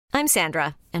I'm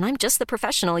Sandra, and I'm just the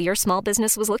professional your small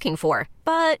business was looking for.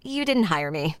 But you didn't hire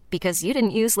me because you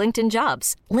didn't use LinkedIn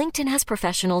Jobs. LinkedIn has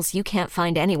professionals you can't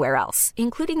find anywhere else,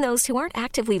 including those who aren't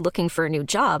actively looking for a new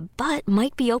job, but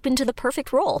might be open to the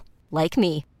perfect role, like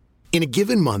me. In a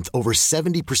given month, over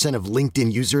 70% of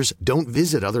LinkedIn users don't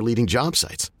visit other leading job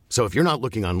sites. So if you're not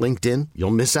looking on LinkedIn,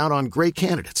 you'll miss out on great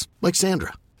candidates like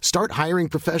Sandra. Start hiring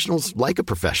professionals like a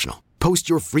professional. Post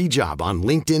your free job on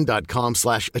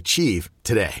linkedin.com/achieve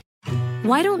today.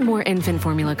 Why don't more infant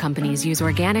formula companies use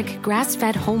organic,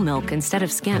 grass-fed whole milk instead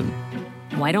of skim?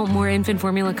 Why don't more infant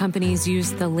formula companies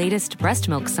use the latest breast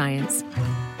milk science?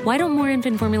 Why don't more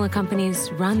infant formula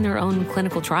companies run their own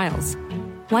clinical trials?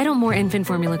 Why don't more infant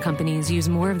formula companies use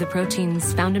more of the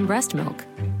proteins found in breast milk?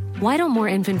 Why don't more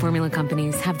infant formula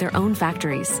companies have their own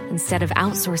factories instead of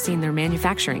outsourcing their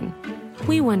manufacturing?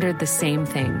 We wondered the same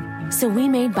thing. So we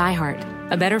made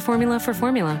ByHeart, a better formula for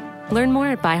formula. Learn more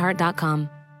at byheart.com.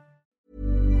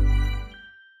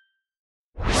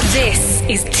 This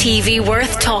is TV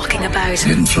worth talking about.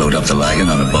 You can float up the wagon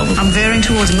on a bubble. I'm veering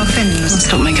towards muffins.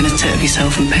 Stop making a tit of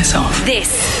yourself and piss off.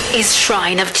 This is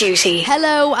Shrine of Duty.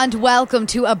 Hello and welcome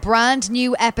to a brand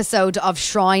new episode of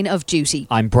Shrine of Duty.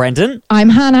 I'm Brendan. I'm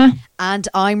Hannah. And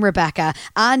I'm Rebecca.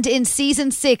 And in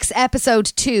Season 6, Episode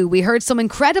 2, we heard some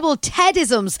incredible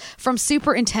TED-isms from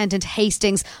Superintendent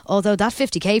Hastings, although that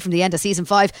 50k from the end of Season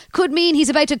 5 could mean he's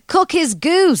about to cook his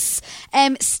goose.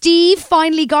 Steve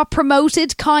finally got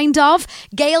promoted, kind of.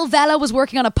 Gail Vella was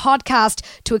working on a podcast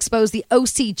to expose the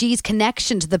OCG's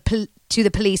connection to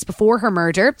the police before her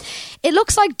murder. It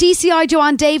looks like DCI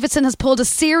Joanne Davidson has pulled a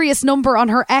serious number on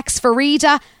her ex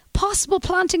Farida. Possible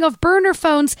planting of burner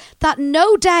phones that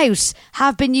no doubt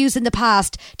have been used in the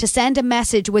past to send a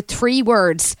message with 3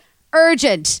 words: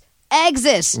 urgent,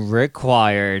 exit,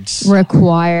 Required.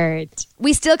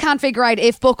 We still can't figure out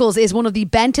if Buckles is one of the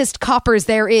bentest coppers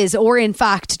there is, or in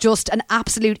fact just an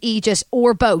absolute Aegis,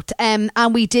 or both. And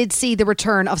we did see the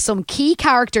return of some key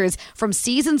characters from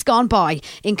seasons gone by,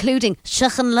 including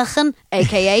Shachan Luchan,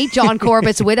 aka John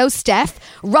Corbett's widow Steph,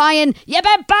 Ryan, you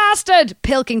bad bastard,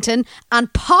 Pilkington,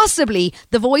 and possibly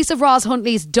the voice of Roz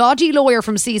Huntley's dodgy lawyer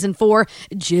from season 4,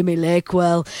 Jimmy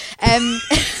Lakewell.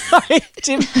 Sorry,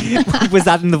 Jimmy. Was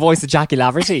that in the voice of Jackie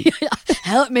Laverty?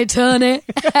 Help me, Tony.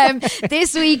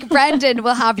 This week, Brendan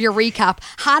will have your recap,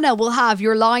 Hannah will have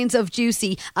your lines of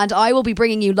juicy, and I will be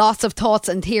bringing you lots of thoughts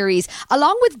and theories,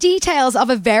 along with details of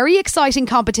a very exciting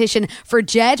competition for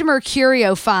Jed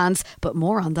Mercurio fans, but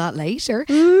more on that later.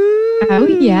 Oh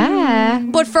yeah.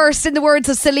 But first, in the words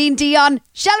of Celine Dion,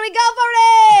 shall we go for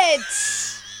it?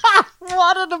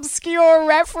 What an obscure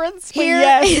reference.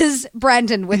 Here is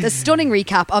Brendan with a stunning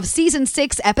recap of Season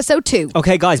 6, Episode 2.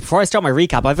 Okay, guys, before I start my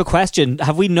recap, I have a question.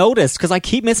 Have we noticed, because I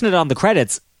keep missing it on the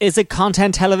credits, is it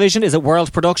Content Television? Is it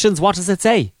World Productions? What does it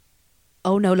say?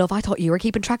 Oh no, love, I thought you were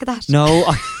keeping track of that.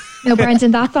 No. No, Brendan,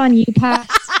 that's on you, Pat.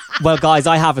 Well, guys,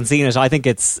 I haven't seen it. I don't think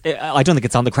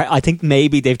it's on the credit. I think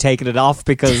maybe they've taken it off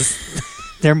because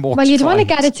they're more. Well, you'd want to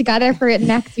get it together for it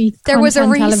next week. There was a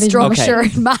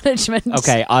restructure in management.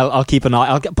 Okay, I'll keep an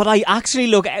eye. But I actually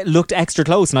looked extra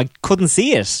close and I couldn't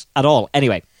see it at all.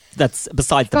 Anyway, that's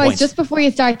besides the point. Guys, just before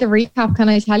you start the recap, can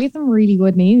I tell you some really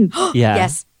good news? Yeah.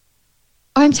 Yes.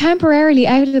 I'm temporarily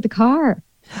out of the car.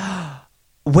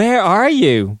 Where are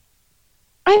you?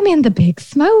 I'm in the big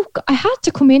smoke. I had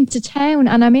to come into town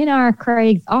and I'm in our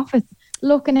Craig's office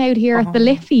looking out here at the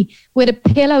Liffey with a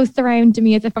pillow surrounding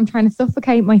me as if I'm trying to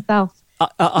suffocate myself.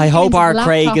 I hope our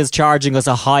Craig is charging us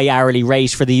a high hourly rate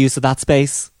for the use of that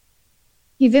space.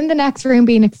 He's in the next room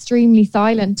being extremely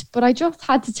silent, but I just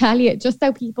had to tell you, just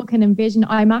so people can envision,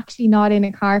 I'm actually not in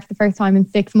a car for the first time in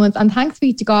 6 months. And thanks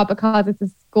be to God, because it's a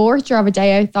scorcher of a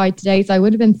day outside today, so I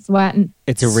would have been sweating.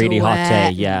 It's a really hot day,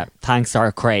 yeah. Thanks,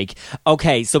 our Craig.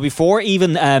 Okay, so before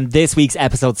even this week's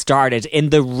episode started,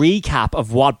 in the recap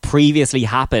of what previously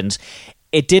happened,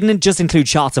 it didn't just include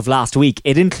shots of last week,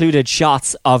 it included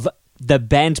shots of the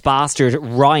bent bastard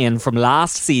Ryan from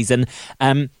last season,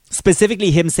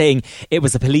 specifically him saying it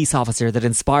was a police officer that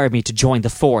inspired me to join the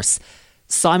force.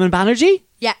 Simon Banerjee?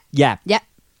 Yeah.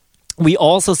 We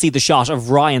also see the shot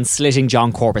of Ryan slitting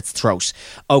John Corbett's throat.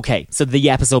 Okay, so the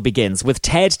episode begins with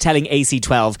Ted telling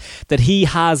AC-12 that he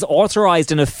has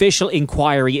authorised an official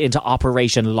inquiry into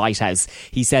Operation Lighthouse.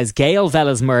 He says Gail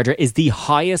Vella's murder is the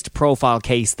highest profile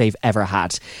case they've ever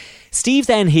had. Steve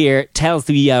then here tells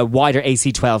the wider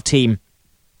AC-12 team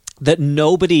that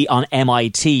nobody on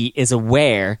MIT is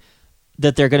aware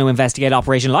that they're going to investigate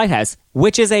Operation Lighthouse,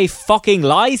 which is a fucking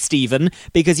lie, Stephen,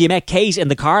 because you met Kate in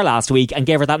the car last week and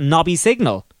gave her that knobby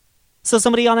signal. So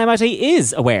somebody on MIT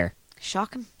is aware.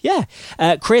 Shocking. Yeah.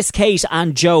 Chris, Kate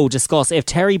and Joe discuss if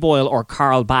Terry Boyle or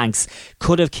Carl Banks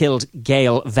could have killed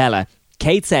Gail Vella.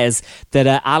 Kate says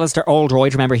that Alistair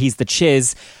Oldroyd, remember he's the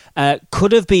Chiz,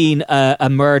 could have been a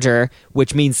murder,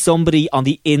 which means somebody on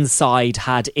the inside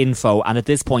had info. And at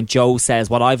this point, Joe says,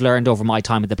 what I've learned over my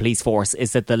time at the police force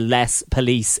is that the less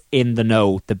police in the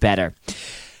know, the better.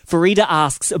 Farida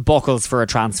asks Buckles for a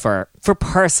transfer for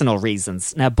personal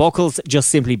reasons. Now, Buckles, just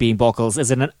simply being Buckles,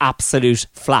 is in an absolute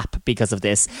flap because of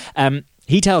this.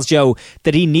 He tells Joe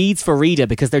that he needs Farida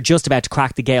because they're just about to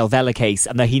crack the Gail Vella case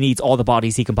and that he needs all the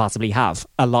bodies he can possibly have.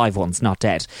 Alive ones, not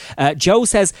dead. Joe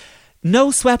says,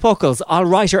 no sweat, Buckles. I'll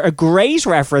write her a great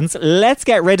reference. Let's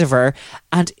get rid of her.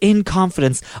 And in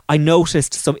confidence, I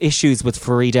noticed some issues with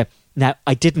Farida. Now,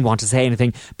 I didn't want to say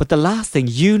anything, but the last thing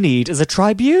you need is a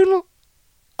tribunal.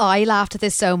 I laughed at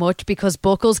this so much because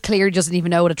Buckles clearly doesn't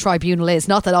even know what a tribunal is.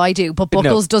 Not that I do, but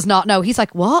Buckles does not know. He's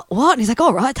like, what? And he's like,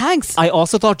 all right, thanks. I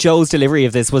also thought Joe's delivery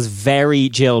of this was very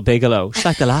Jill Bigelow. She's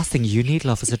like, the last thing you need,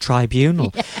 love, is a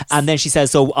tribunal. Yes. And then she says,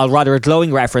 so I'll write her a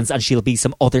glowing reference and she'll be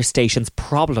some other station's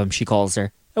problem, she calls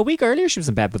her. A week earlier, she was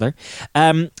in bed with her.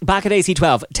 Back at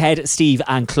AC12, Ted, Steve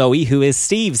and Chloe, who is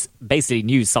Steve's basically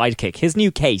new sidekick, his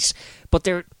new Kate. But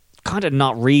they're kind of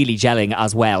not really gelling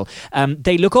as well.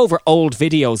 They look over old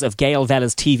videos of Gail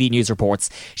Vella's TV news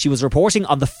reports. She was reporting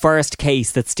on the first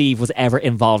case that Steve was ever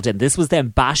involved in. This was them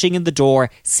bashing in the door,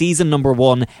 season number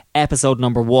 1, episode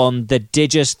number 1.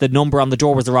 The number on the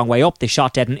door was the wrong way up. They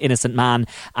shot dead an innocent man,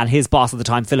 and his boss at the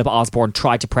time, Philip Osborne,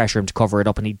 tried to pressure him to cover it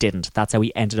up, and he didn't. That's how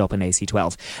he ended up in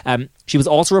AC12. She was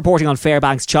also reporting on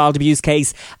Fairbanks' child abuse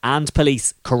case and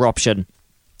police corruption.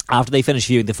 After they finish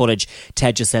viewing the footage,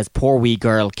 Ted just says, poor wee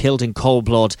girl, killed in cold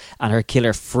blood and her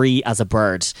killer free as a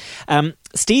bird.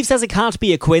 Steve says it can't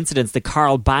be a coincidence that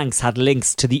Carl Banks had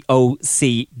links to the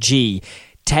OCG.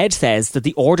 Ted says that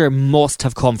the order must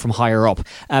have come from higher up.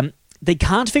 They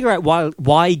can't figure out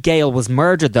why Gail was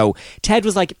murdered, though. Ted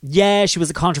was like, yeah, she was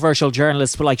a controversial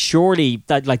journalist, but surely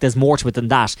there's more to it than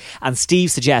that. And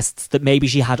Steve suggests that maybe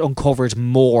she had uncovered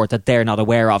more that they're not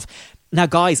aware of. Now,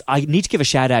 guys, I need to give a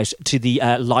shout out to the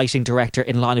lighting director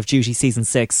in Line of Duty season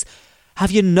 6.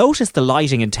 Have you noticed the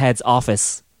lighting in Ted's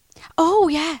office? Oh,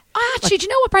 yeah. Actually, do you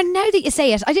know what, Brandon? Now that you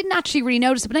say it, I didn't actually really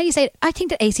notice it, but now you say it, I think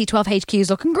that AC12 HQ is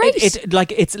looking great.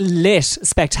 It's lit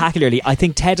spectacularly. I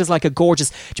think Ted is like a gorgeous...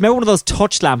 Do you remember one of those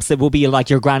touch lamps that will be in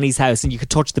your granny's house and you could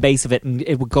touch the base of it and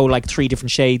it would go 3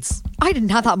 different shades? I didn't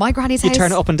have that at my granny's house. You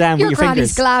turn it up and down with your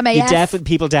fingers. Glam AF.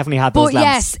 People definitely had those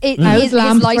lamps. But yes, his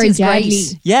lighting's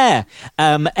great. Yeah.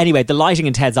 Anyway, the lighting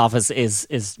in Ted's office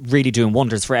is really doing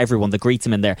wonders for everyone that greets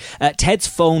him in there. Ted's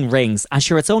phone rings and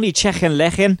sure, it's only Chechen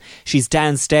Lechin. She's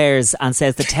downstairs and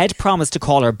says that Ted promised to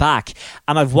call her back.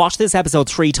 And I've watched this episode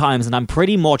 3 times and I'm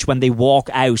pretty much, when they walk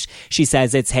out, she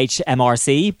says it's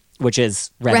HMRC, which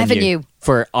is revenue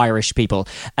for Irish people.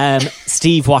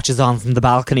 Steve watches on from the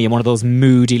balcony in one of those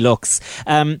moody looks.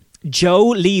 Joe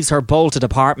leaves her bolted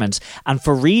apartment and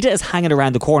Farida is hanging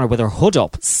around the corner with her hood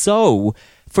up. So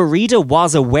Farida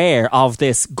was aware of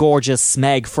this gorgeous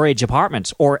Smeg fridge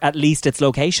apartment, or at least its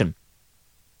location,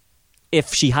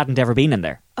 if she hadn't ever been in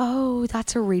there. Oh,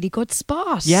 that's a really good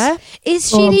spot. Yeah? Is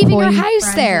she leaving her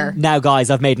house there? Now,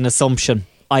 guys, I've made an assumption.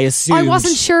 I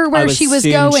wasn't sure where she was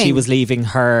going. She was leaving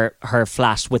her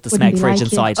flat with the Smeg fridge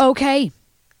inside. Okay.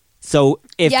 So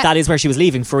if that is where she was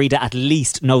leaving, Farida at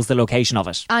least knows the location of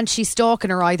it. And she's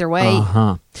stalking her either way.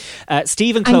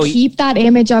 Steve and Chloe... And keep that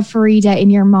image of Farida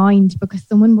in your mind, because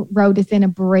someone wrote us in a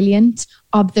brilliant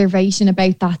observation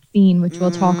about that scene, which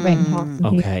we'll talk about in Talks.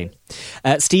 Okay.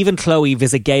 Steve and Chloe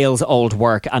visit Gail's old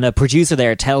work, and a producer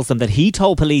there tells them that he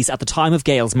told police at the time of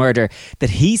Gail's murder that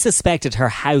he suspected her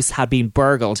house had been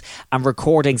burgled and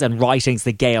recordings and writings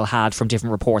that Gail had from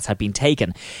different reports had been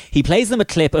taken. He plays them a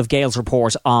clip of Gail's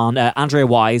report on Andrea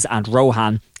Wise and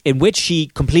Rohan, in which she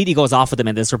completely goes off with them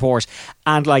in this report.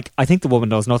 And I think the woman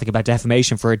knows nothing about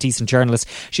defamation for a decent journalist.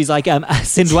 She's like,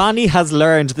 Sindwani has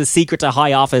learned the secret to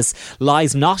high office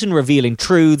lies not in revealing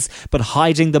truths, but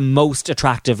hiding the most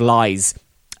attractive lies.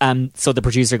 So the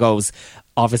producer goes,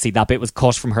 obviously that bit was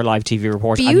cut from her live TV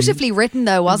report. Beautifully written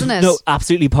though, wasn't it? No,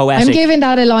 absolutely poetic. I'm giving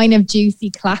that a line of juicy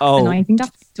clap, and I think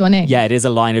that's stunning. Yeah, it is a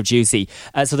line of juicy.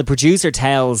 So the producer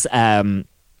tells...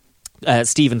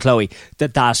 Steve and Chloe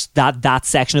that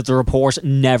section of the report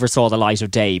never saw the light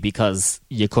of day because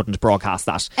you couldn't broadcast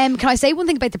that. Can I say one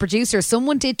thing about the producer?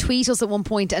 Someone did tweet us at one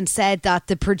point and said that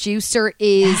the producer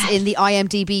is in the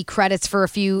IMDb credits for a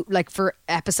few for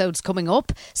episodes coming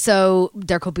up, so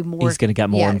there could be more. He's going to get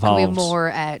more involved. There could be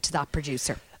more to that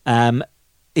producer.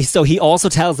 So he also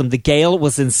tells them the Gail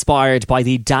was inspired by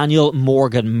the Daniel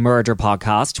Morgan murder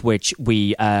podcast, which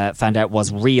we found out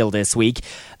was real this week,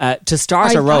 to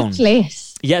start her own.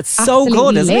 Yeah, it's so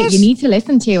good, isn't it? You need to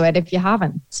listen to it if you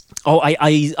haven't. Oh,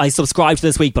 I subscribed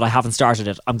this week, but I haven't started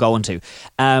it. I'm going to.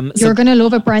 You're going to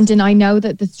love it, Brendan. I know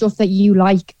that the stuff that you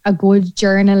like, a good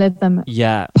journalism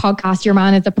podcast, your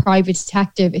man is a private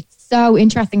detective. It's so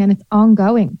interesting and it's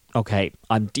ongoing. Okay,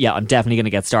 I'm definitely going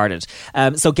to get started.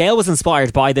 So Gail was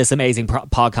inspired by this amazing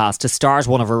podcast to start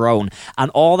one of her own, and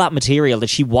all that material that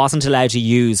she wasn't allowed to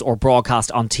use or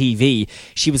broadcast on TV,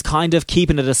 she was kind of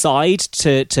keeping it aside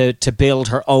to build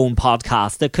her own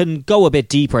podcast that can go a bit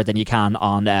deeper than you can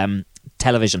on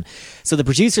television. So the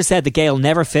producer said that Gail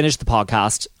never finished the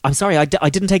podcast. I'm sorry, I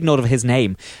didn't take note of his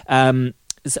name.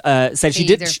 Said she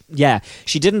did.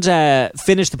 She didn't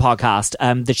finish the podcast.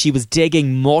 That she was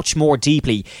digging much more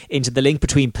deeply into the link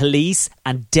between police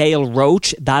and Dale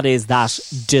Roach. That is that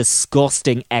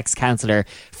disgusting ex-councillor,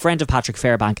 friend of Patrick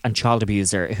Fairbank and child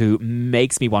abuser, who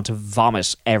makes me want to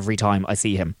vomit every time I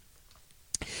see him.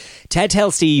 Ted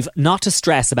tells Steve not to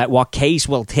stress about what Kate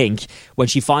will think when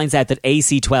she finds out that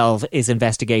AC12 is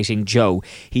investigating Joe.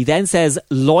 He then says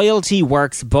loyalty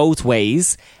works both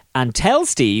ways and tells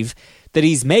Steve that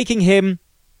he's making him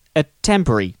a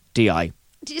temporary DI.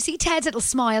 Did you see Ted's little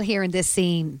smile here in this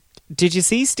scene? Did you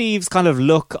see Steve's kind of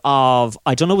look of,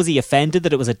 I don't know, was he offended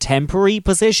that it was a temporary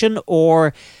position,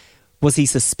 or was he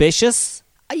suspicious?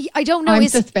 I don't know. I'm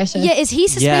suspicious. Yeah, is he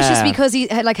suspicious because he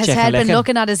has Ted been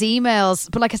looking at his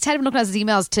emails? But has Ted been looking at his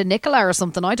emails to Nicola or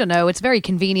something? I don't know. It's very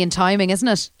convenient timing, isn't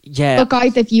it? Yeah. But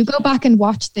guys, if you go back and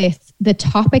watch this, the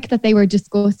topic that they were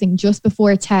discussing just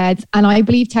before Ted's, and I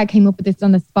believe Ted came up with this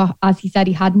on the spot, as he said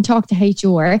he hadn't talked to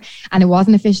HR and it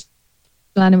wasn't official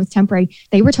and it was temporary.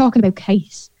 They were talking about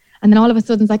Kate. And then all of a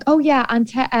sudden it's like, oh yeah, and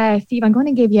Steve, I'm going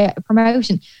to give you a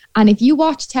promotion. And if you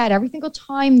watch Ted, every single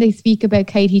time they speak about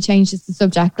Kate, he changes the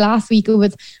subject. Last week it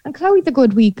was, and Chloe's a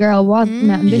good wee girl, wasn't it?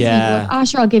 And this week it was,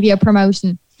 sure, I'll give you a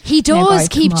promotion. He does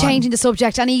keep changing the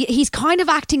subject, and he's kind of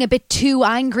acting a bit too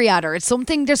angry at her. There's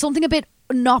something a bit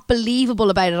not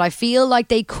believable about it. I feel like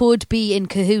they could be in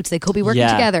cahoots. They could be working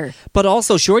together. But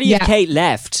also, surely if Kate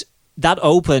left, that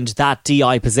opened that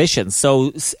DI position,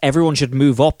 so everyone should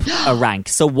move up a rank.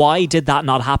 So why did that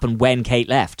not happen when Kate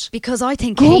left? Because I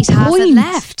think Kate hasn't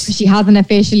left. She hasn't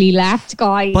officially left,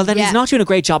 guys. Well, then he's not doing a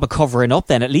great job of covering up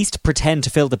then. At least pretend to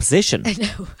fill the position. I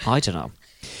know. I don't know.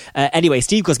 Anyway,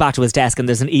 Steve goes back to his desk and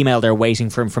there's an email there waiting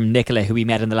for him from Nicola, who we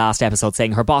met in the last episode,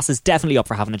 saying her boss is definitely up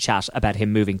for having a chat about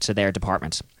him moving to their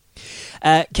department.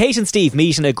 Kate and Steve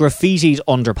meet in a graffitied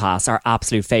underpass, our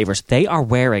absolute favourite. They are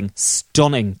wearing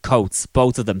stunning coats,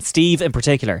 both of them. Steve in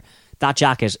particular. That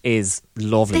jacket is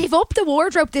lovely. They've upped the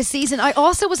wardrobe this season. I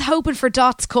also was hoping for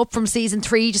Dot's cup from season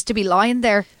 3 just to be lying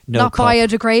there. Not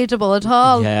biodegradable at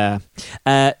all. Yeah.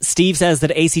 Steve says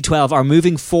that AC12 are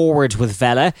moving forward with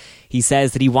Vela. He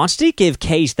says that he wanted to give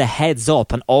Kate the heads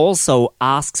up and also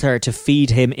asks her to feed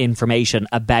him information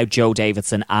about Joe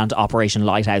Davidson and Operation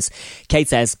Lighthouse. Kate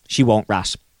says she won't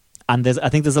rat. And I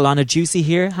think there's a line of juicy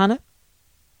here, Hannah.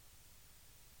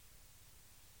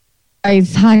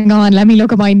 Guys, hang on, let me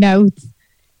look at my notes.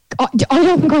 I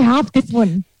don't think I have this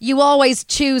one. You always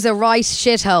choose a right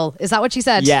shithole. Is that what you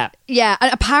said? Yeah. Yeah,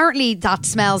 and apparently that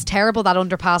smells terrible, that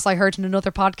underpass. I heard in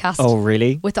another podcast. Oh,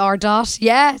 really? With our Dot.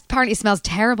 Yeah, apparently it smells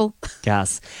terrible.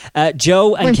 Gas.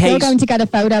 Joe and We're Kate... still going to get a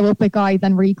photo up with guys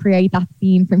and recreate that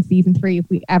scene from season 3 if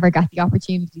we ever get the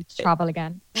opportunity to travel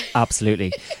again.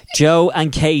 Absolutely. Joe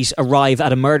and Kate arrive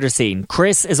at a murder scene.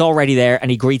 Chris is already there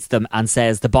and he greets them and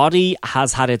says the body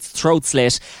has had its throat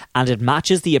slit and it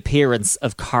matches the appearance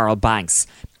of Carl Banks.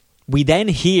 We then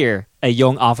hear a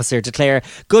young officer declare,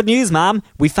 "Good news, ma'am,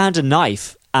 we found a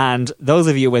knife." And those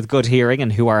of you with good hearing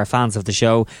and who are fans of the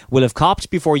show will have copped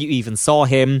before you even saw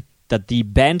him that the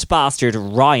bent bastard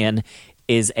Ryan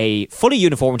is a fully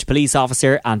uniformed police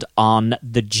officer and on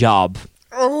the job.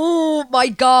 Oh my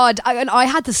God. I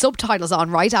had the subtitles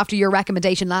on right after your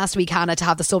recommendation last week, Hannah, to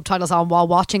have the subtitles on while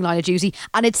watching Line of Duty,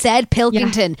 and it said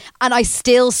Pilkington, and I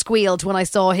still squealed when I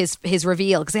saw his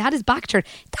reveal because he had his back turned.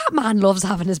 That man loves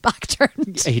having his back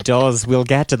turned. He does. We'll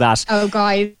get to that. Oh,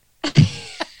 guys.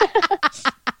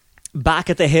 Back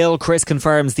at the Hill, Chris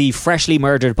confirms the freshly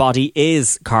murdered body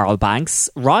is Carl Banks.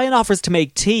 Ryan offers to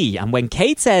make tea, and when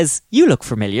Kate says, "You look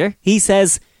familiar," he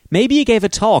says, "Maybe you gave a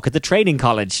talk at the training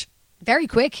college." Very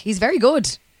quick. He's very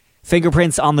good.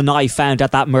 Fingerprints on the knife found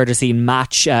at that murder scene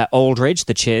match Aldridge,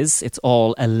 the chiz. It's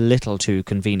all a little too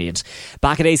convenient.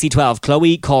 Back at AC12,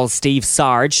 Chloe calls Steve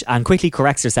Sarge and quickly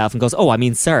corrects herself and goes, "Oh, I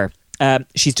mean sir."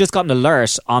 She's just got an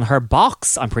alert on her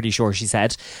box, I'm pretty sure she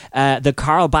said, that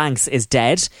Carl Banks is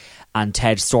dead. And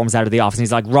Ted storms out of the office and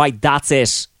he's like, right, that's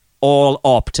it. All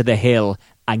up to the hill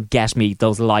and get me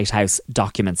those lighthouse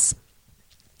documents.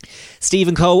 Steve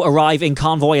and co arrive in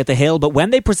convoy at the hill, but when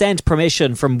they present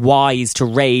permission from Wise to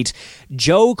raid,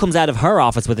 Jo comes out of her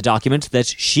office with a document that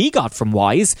she got from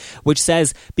Wise, which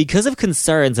says because of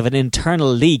concerns of an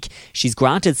internal leak, she's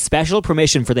granted special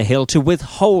permission for the hill to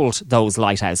withhold those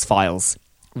lighthouse files.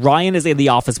 Ryan is in the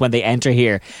office when they enter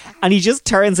here and he just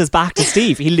turns his back to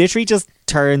Steve. He literally just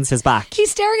turns his back. He's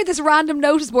staring at this random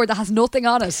notice board that has nothing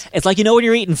on it. It's like, you know, when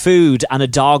you're eating food and a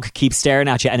dog keeps staring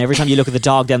at you, and every time you look at the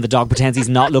dog, then the dog pretends he's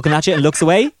not looking at you and looks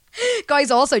away.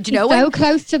 Guys, also, do you know so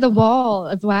close to the wall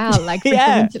as well? Like,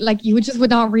 like you would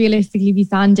not realistically be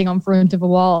standing on front of a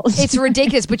wall. It's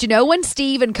ridiculous. But you know, when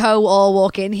Steve and co all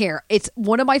walk in here, it's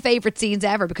one of my favourite scenes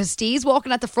ever because Steve's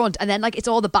walking at the front and then like it's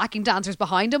all the backing dancers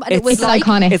behind him, and it's like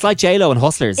iconic. It's like J-Lo and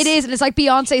Hustlers. It is, and it's like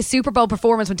Beyonce's Super Bowl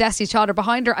performance when Destiny's Child are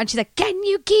behind her and she's like, "Can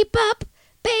you keep up,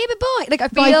 baby boy?" Like I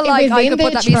feel like I could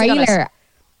put that music on it.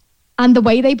 And the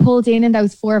way they pulled in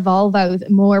those 4 Volvos,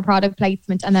 more product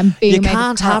placement, and then boom. You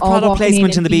can't have product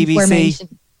placement in the BBC.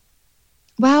 Formation.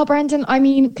 Well, Brendan, I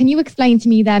mean, can you explain to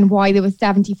me then why there was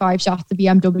 75 shots of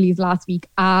BMWs last week,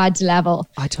 ad level?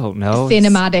 I don't know.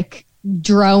 Cinematic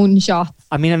drone shots.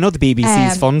 I mean, I know the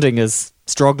BBC's funding is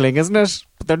struggling, isn't it?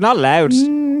 But they're not allowed.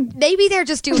 Maybe they're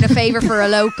just doing a favour for a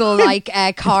local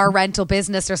car rental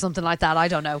business or something like that. I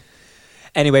don't know.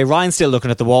 Anyway, Ryan's still looking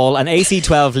at the wall and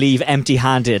AC12 leave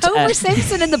empty-handed. Homer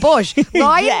Simpson in the bush.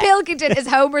 Ryan Pilkington is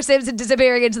Homer Simpson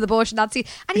disappearing into the bush, and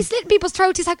he's slitting people's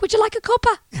throats. He's like, "Would you like a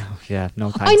cuppa?" Oh, yeah,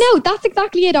 no thanks. I know, that's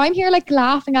exactly it. I'm here like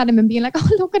laughing at him and being like, "Oh,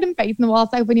 look at him facing the wall."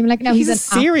 So when you're like, "No, he's a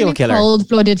serial killer,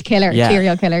 cold-blooded killer,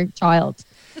 serial killer child."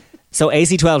 So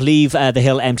AC12 leave the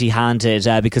hill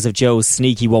empty-handed because of Joe's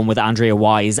sneaky one with Andrea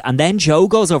Wise, and then Joe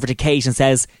goes over to Kate and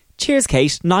says, "Cheers,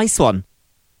 Kate, nice one."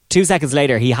 2 seconds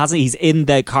later, he's in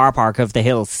the car park of the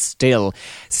hill still.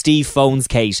 Steve phones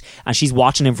Kate and she's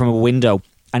watching him from a window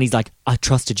and he's like, "I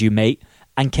trusted you, mate."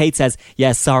 And Kate says,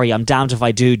 "Yeah, sorry, I'm damned if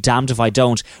I do, damned if I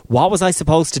don't. What was I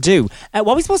supposed to do?" What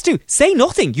were we supposed to do? Say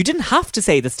nothing. You didn't have to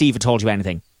say that Steve had told you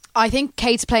anything. I think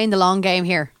Kate's playing the long game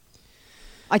here.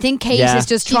 I think Kate is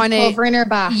just trying to covering her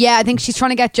back. Yeah, I think she's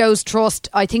trying to get Joe's trust.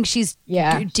 I think she's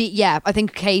I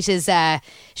think Kate is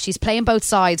she's playing both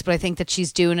sides, but I think that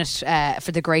she's doing it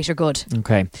for the greater good.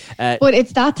 Okay, but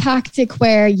it's that tactic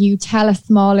where you tell a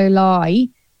smaller lie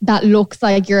that looks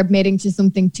like you're admitting to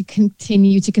something to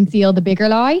continue to conceal the bigger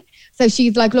lie. So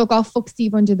she's like, "Look, I'll fuck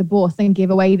Steve under the bus and give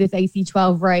away this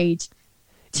AC12 raid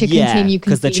to continue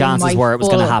because the chances were it was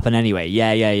going to happen anyway."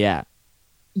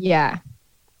 Yeah.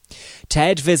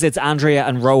 Ted visits Andrea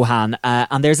and Rohan,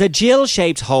 and there's a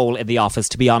Jill-shaped hole in the office,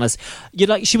 to be honest.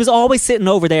 She was always sitting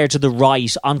over there to the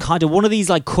right on kind of one of these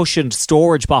like cushioned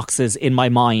storage boxes in my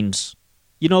mind.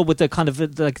 You know, with the kind of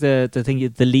like the thing,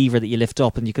 the lever that you lift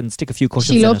up and you can stick a few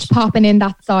cushions in it. She loved popping in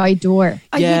that side door.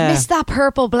 Oh, you missed that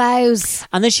purple blouse.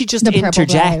 And then she just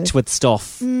interject with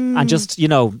stuff and just,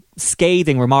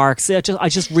 scathing remarks. I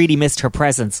just really missed her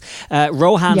presence.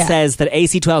 Rohan says that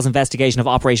AC12's investigation of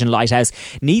Operation Lighthouse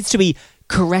needs to be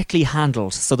correctly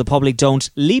handled so the public don't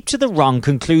leap to the wrong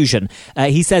conclusion.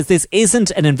 He says this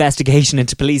isn't an investigation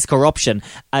into police corruption,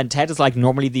 and Ted is like,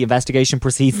 normally the investigation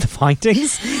precedes the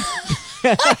findings.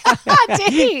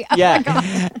 Did he? Oh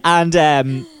yeah.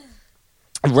 And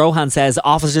Rohan says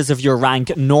officers of your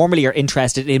rank normally are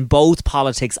interested in both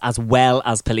politics as well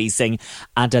as policing,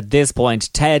 and at this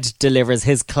point Ted delivers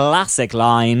his classic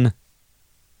line,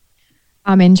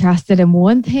 "I'm interested in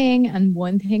one thing and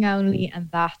one thing only, and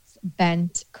that's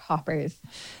bent coppers."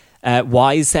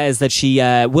 Wise says that she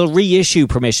will reissue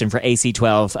permission for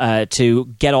AC12 to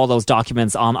get all those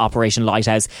documents on Operation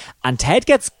Lighthouse, and Ted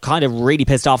gets kind of really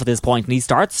pissed off at this point and he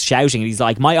starts shouting. He's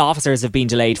like, "My officers have been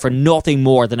delayed for nothing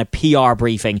more than a PR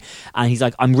briefing," and he's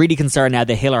like, "I'm really concerned now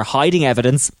the Hill are hiding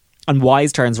evidence." And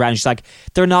Wise turns around and she's like,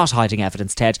 "They're not hiding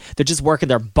evidence, Ted, they're just working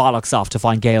their bollocks off to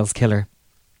find Gail's killer."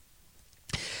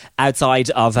 Outside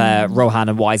of Rohan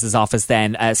and Wise's office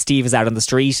then, Steve is out on the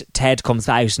street. Ted comes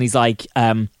out and he's like,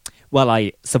 "Well,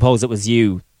 I suppose it was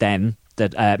you then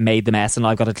that made the mess and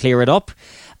I've got to clear it up."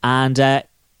 And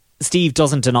Steve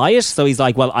doesn't deny it. So he's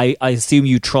like, "Well, I assume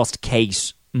you trust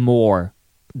Kate more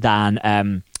than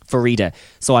Farida.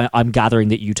 So I'm gathering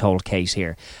that you told Kate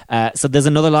here." So there's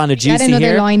another line of juicy here.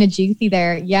 Another line of juicy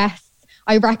there, yes.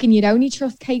 "I reckon you'd only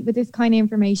trust Kate with this kind of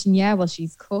information." Yeah, well,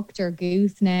 she's cooked her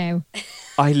goose now.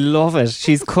 I love it.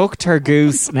 She's cooked her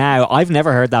goose now. I've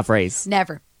never heard that phrase.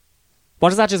 Never. What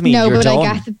does that just mean? No, You're but done?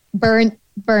 I guess it's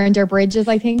burned her bridges,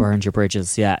 I think. Burned your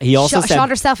bridges, yeah. He also said, shot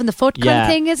herself in the foot kind of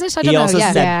thing, is it? I don't know. He also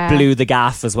said blew the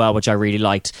gaff as well, which I really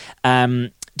liked.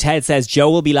 Ted says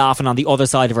Joe will be laughing on the other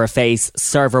side of her face.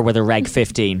 Serve her with a Reg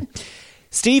 15.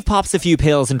 Steve pops a few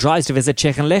pills and drives to visit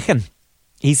Chicken Licken.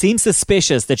 He seems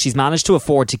suspicious that she's managed to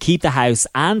afford to keep the house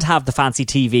and have the fancy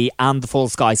TV and the full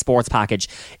Sky Sports package.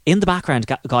 In the background,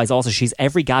 guys, also, she's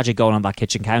every gadget going on that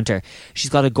kitchen counter. She's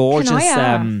got a gorgeous...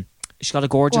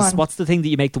 what's the thing that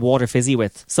you make the water fizzy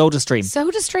with? SodaStream.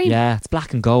 SodaStream? Yeah, it's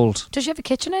black and gold. Does she have a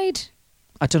KitchenAid?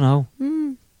 I don't know.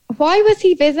 Why was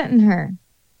he visiting her?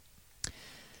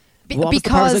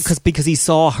 Because he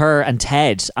saw her and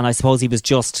Ted, and I suppose he was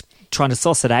just trying to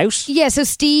suss it out. Yeah, so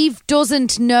Steve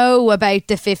doesn't know about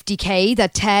the 50k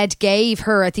that Ted gave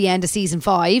her at the end of season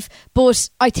 5, but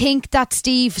I think that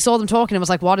Steve saw them talking and was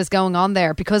like, what is going on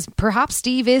there? Because perhaps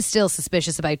Steve is still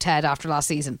suspicious about Ted after last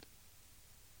season.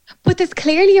 But there's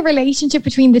clearly a relationship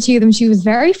between the two of them. She was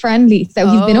very friendly, so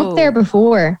he's been up there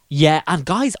before. Yeah, and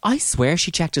guys, I swear she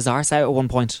checked his arse out at one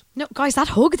point. No, guys, that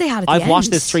hug they had at the I've end.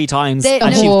 watched this 3 times.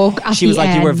 She was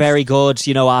like, you were very good,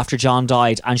 after John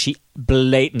died, and she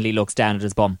blatantly looks down at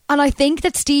his bum. And I think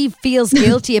that Steve feels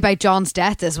guilty about John's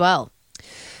death as well.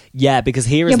 Yeah, because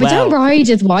here as well... Yeah, but don't ride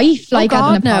his wife as an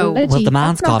apology. Well, the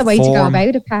man's got the way form. to go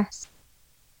about it, Pat.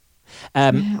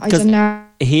 I don't know.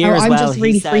 Here as I'm well, just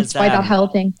really freaked by that whole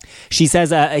thing. She says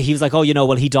he was like,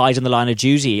 he died in the line of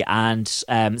duty, and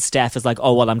Steph is like,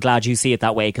 I'm glad you see it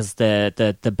that way because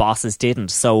the bosses didn't.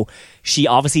 So she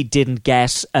obviously didn't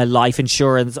get a life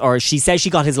insurance, or she says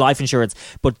she got his life insurance,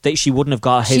 but she wouldn't have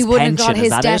got his pension. She wouldn't have got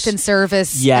his death in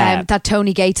service that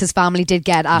Tony Gates' family did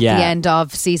get at the end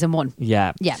of season 1.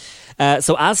 Yeah.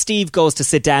 So as Steve goes to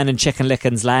sit down in Chicken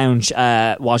Licken's lounge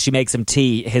while she makes him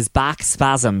tea, his back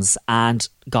spasms, and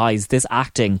guys, this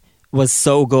acting was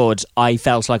so good. I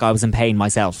felt like I was in pain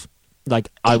myself. Like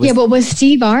I was. Yeah, but was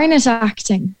Steve Arnott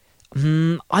acting?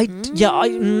 I don't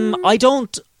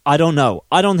know.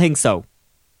 I don't think so.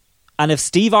 And if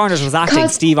Steve Arnott was acting,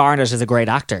 Steve Arnott is a great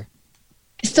actor.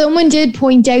 Someone did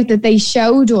point out that they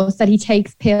showed us that he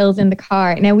takes pills in the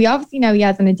car. Now, we obviously know he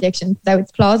has an addiction, so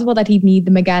it's plausible that he'd need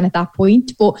them again at that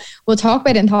point. But we'll talk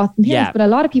about it in Thoughts and Pills. But a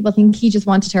lot of people think he just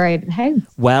wanted her out of the house.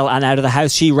 Well, and out of the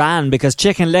house she ran because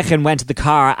Chicken Licken went to the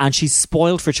car and she's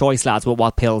spoiled for choice, lads, with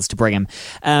what pills to bring him.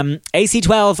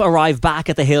 AC-12 arrive back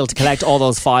at the Hill to collect all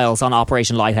those files on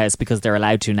Operation Lighthouse because they're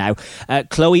allowed to now.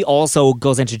 Chloe also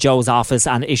goes into Joe's office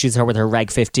and issues her with her Reg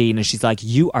 15, and she's like,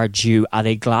 you are due at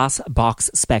a glass box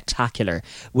spectacular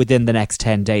within the next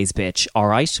 10 days, bitch.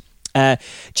 Alright?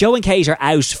 Joe and Kate are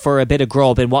out for a bit of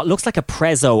grub in what looks like a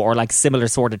Prezzo or like similar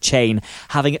sort of chain,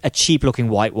 having a cheap looking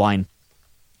white wine.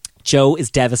 Joe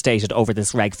is devastated over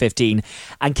this Reg 15,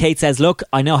 and Kate says, look,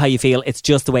 I know how you feel, it's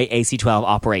just the way AC-12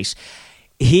 operate.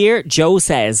 Here, Joe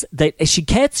says that she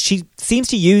seems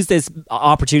to use this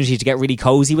opportunity to get really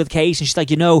cozy with Kate, and she's like,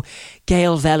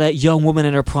 Gail Vella, young woman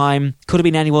in her prime, could have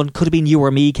been anyone, could have been you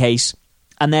or me, Kate.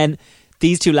 And then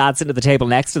these 2 lads sitting at the table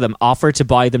next to them offer to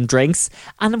buy them drinks,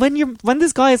 and when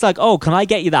this guy is like, oh, can I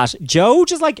get you that, Joe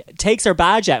just like takes her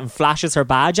badge out and flashes her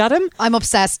badge at him. I'm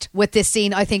obsessed with this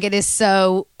scene. I think it is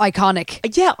so iconic.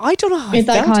 Yeah, I don't know how I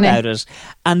felt about it.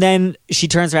 And then she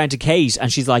turns around to Kate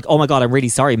and she's like, oh my god, I'm really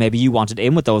sorry, maybe you wanted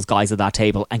in with those guys at that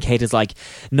table. And Kate is like,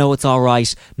 no, it's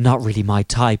alright, not really my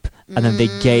type. And then they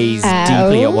gaze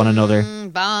deeply at one another.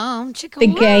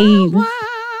 The gaze.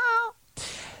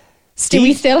 Steve? Do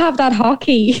we still have that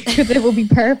hockey? Because it will be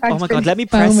perfect. Oh my god, let me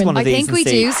press one of these. I think we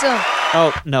do still.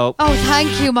 Oh, no. Oh,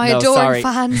 thank you, my adoring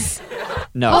fans.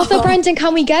 No. Also, Brendan,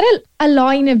 can we get a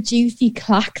line of Juicy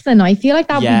Klaxon? I feel like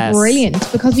that would be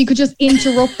brilliant because we could just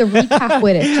interrupt the recap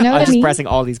with it. You know what I mean? I'm just pressing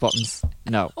all these buttons.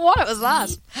 No. What was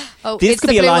that? Oh, this it's could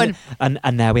the be a blue line. one.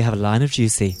 And now we have a line of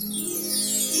Juicy.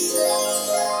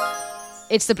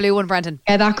 It's the blue one, Brendan.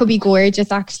 Yeah, that could be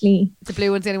gorgeous, actually. The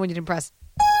blue one's the only one you didn't press.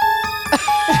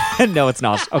 No, it's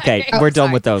not. Okay, we're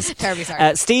done with those. Terribly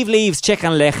sorry. Steve leaves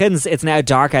Chicken Licken's. It's now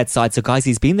dark outside, so guys,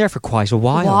 he's been there for quite a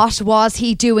while. What was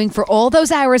he doing for all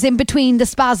those hours in between the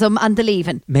spasm and the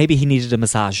leaving? Maybe he needed a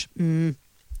massage. He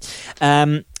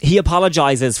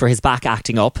apologises for his back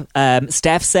acting up.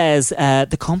 Steph says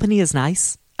the company is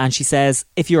nice, and she says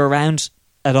if you're around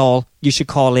at all, you should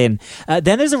call in.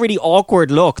 Then there's a really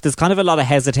awkward look. There's kind of a lot of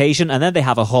hesitation, and then they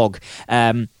have a hug.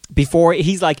 Before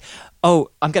he's like, oh,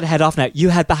 I'm going to head off now. You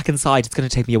head back inside. It's going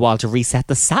to take me a while to reset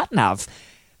the sat-nav.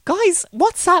 Guys,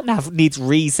 what sat-nav needs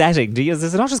resetting?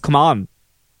 Does it not just come on?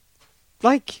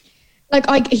 Like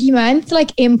he meant to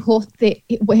input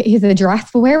his address,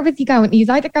 but where was he going? He's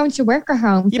either going to work or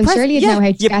home. So surely you'd know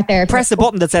how to get there. Press a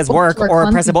button that says work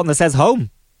or press a button that says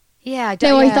home. Yeah,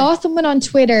 I saw someone on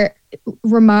Twitter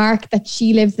remark that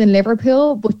she lives in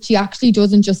Liverpool, but she actually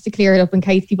doesn't, just to clear it up in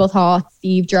case people thought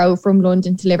Steve drove from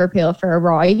London to Liverpool for a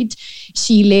ride.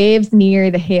 She lives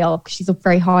near the hill because she's up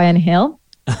very high on a hill.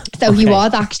 So okay. He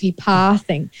was actually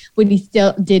passing, but he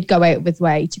still did go out of his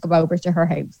way to go over to her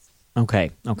house.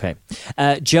 Okay.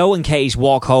 Joe and Kate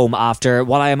walk home after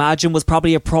what I imagine was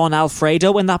probably a prawn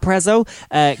Alfredo in that prezzo.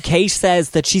 Kate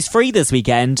says that she's free this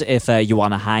weekend if you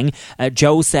want to hang.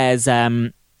 Joe says,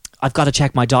 I've got to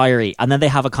check my diary. And then they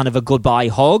have a kind of a goodbye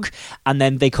hug. And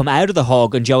then they come out of the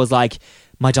hug and Joe is like,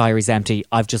 my diary's empty.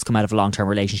 I've just come out of a long-term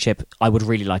relationship. I would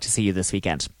really like to see you this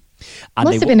weekend. And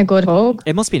must have been a good hug.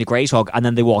 It must have been a great hug. And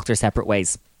then they walk their separate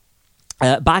ways.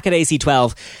 Back at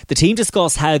AC12, the team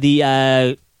discuss how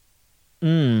the...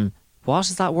 what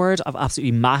is that word? I've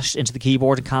absolutely mashed into the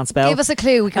keyboard and can't spell. Give us a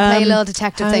clue. We can play a little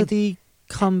detective thing. The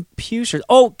computers.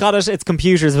 Oh, got it. It's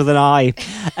computers with an I.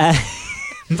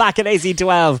 Back at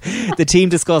AC12, the team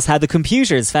discuss how the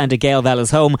computers found at Gail Vella's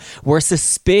home were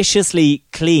suspiciously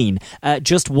clean.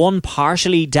 Just one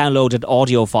partially downloaded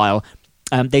audio file.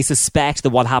 They suspect that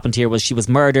what happened here was she was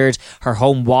murdered, her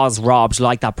home was robbed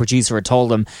like that producer had told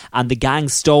them, and the gang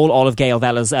stole all of Gail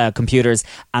Vella's computers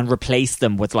and replaced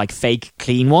them with like fake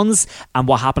clean ones. And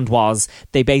what happened was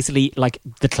they basically, like,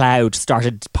 the cloud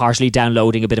started partially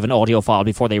downloading a bit of an audio file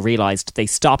before they realised. They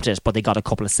stopped it, but they got a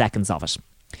couple of seconds of it.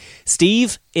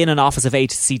 Steve, in an office of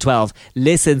AC12,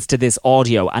 listens to this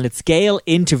audio, and it's Gail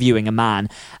interviewing a man,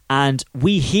 and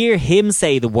we hear him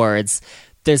say the words,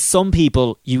 "There's some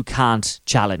people you can't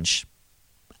challenge."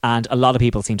 And a lot of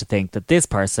people seem to think that this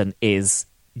person is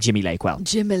Jimmy Lakewell.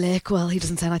 Jimmy Lakewell, he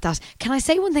doesn't sound like that. Can I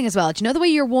say one thing as well? Do you know the way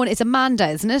you're one? It's Amanda,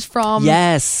 isn't it? From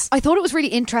Yes. I thought it was really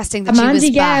interesting that Amanda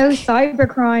she was back.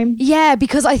 Cybercrime. Yeah,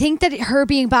 because I think that her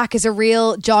being back is a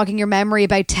real jogging your memory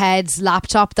about Ted's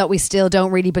laptop that we still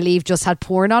don't really believe just had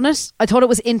porn on it. I thought it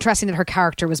was interesting that her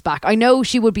character was back. I know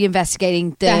she would be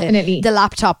investigating the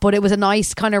laptop, but it was a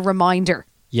nice kind of reminder.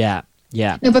 Yeah.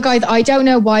 Yeah. No, but guys, I don't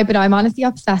know why, but I'm honestly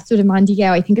obsessed with Amanda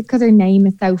Gale. I think it's because her name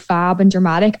is so fab and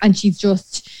dramatic, and she's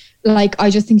just like, I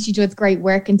just think she does great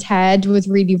work, and Ted was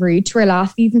really rude to her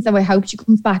last season, so I hope she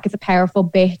comes back as a powerful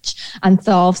bitch and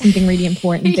solves something really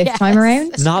important this time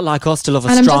around. Not like us to love a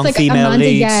and strong I'm just like, female Amanda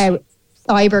lead. Gale,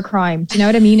 cybercrime. Do you know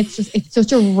what I mean? It's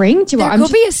such a ring to her. There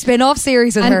could be a spin-off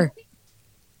series with her.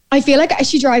 I feel like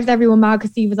she drives everyone mad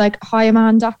because Steve was like, "Hi,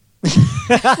 Amanda."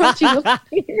 As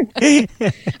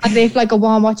if like, go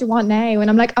on, what you want now? And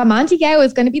I'm like, Amanda Gale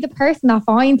is going to be the person that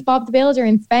finds Bob the Builder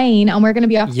in Spain, and we're going to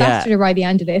be obsessed with her by the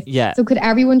end of this. Yeah. So could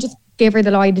everyone just give her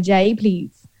the light of day, please?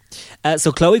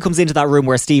 So Chloe comes into that room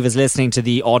where Steve is listening to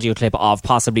the audio clip of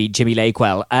possibly Jimmy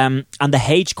Lakewell, and the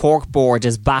H corkboard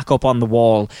is back up on the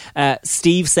wall.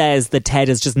 Steve says that Ted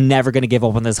is just never going to give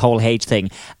up on this whole H thing,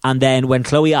 and then when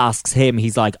Chloe asks him,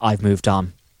 he's like, "I've moved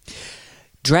on."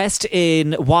 Dressed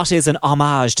in what is an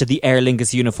homage to the Aer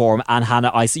Lingus uniform, and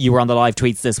Hannah, you were on the live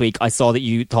tweets this week. I saw that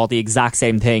you thought the exact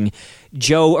same thing.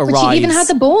 Joe arrives. But she even had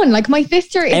the bun. Like, my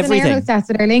sister is an air hostess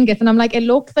at Aer Lingus, and I'm like, it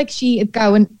looks like she is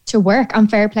going to work,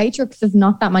 and fair play to her because there's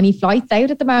not that many flights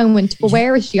out at the moment. But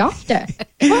where is she off to?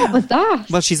 What was that?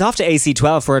 Well, she's off to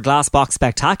AC12 for a glass box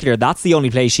spectacular. That's the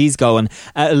only place she's going.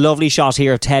 A lovely shot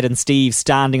here of Ted and Steve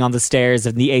standing on the stairs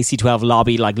in the AC12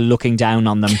 lobby, like looking down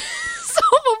on them.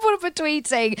 Someone put up a tweet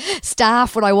saying,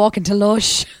 "Staff when I walk into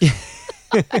Lush."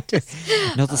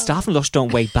 No, the staff in Lush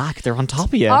don't wait back. They're on top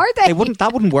of you. Are they?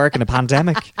 That wouldn't work in a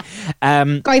pandemic.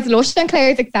 Guys, Lush and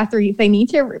Claire's accessories, they need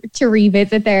to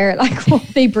revisit their, like, what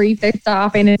they brief their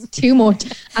staff in. It's too much.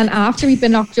 And after we've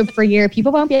been locked up for a year,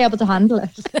 people won't be able to handle it.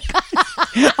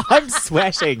 I'm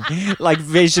sweating, like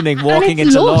visioning walking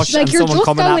into Lush like, and someone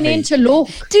coming at me. You're just going in to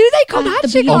look. Do they come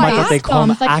at you guys? Oh my God, they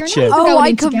come at you. Oh,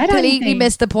 I completely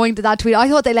missed the point of that tweet. I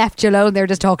thought they left you alone. They were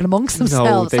just talking amongst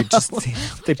themselves. No, they just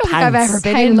they pounce. I've ever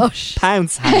been in Lush.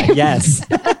 Pounce, Hannah, yes.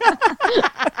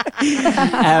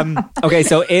 Okay,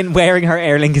 so in wearing her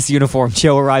Aer Lingus uniform,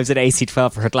 Jo arrives at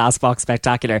AC12 for her glass box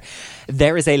spectacular.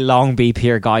 There is a long beep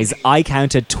here, guys. I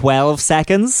counted 12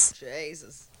 seconds. Jesus.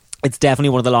 It's definitely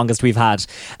one of the longest we've had.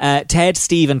 Ted,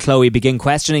 Steve and Chloe begin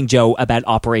questioning Jo about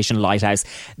Operation Lighthouse.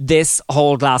 This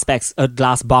whole glass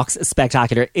box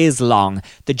spectacular is long.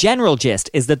 The general gist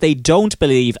is that they don't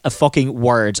believe a fucking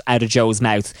word out of Jo's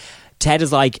mouth. Ted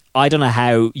is like, I don't know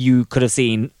how you could have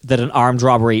seen that an armed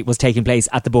robbery was taking place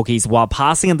at the bookies while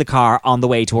passing in the car on the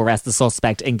way to arrest the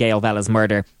suspect in Gail Vella's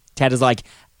murder. Ted is like,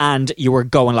 and you were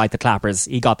going like the clappers.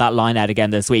 He got that line out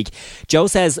again this week. Joe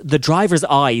says the driver's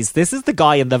eyes, this is the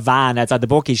guy in the van outside the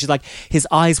bookie. She's like, his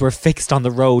eyes were fixed on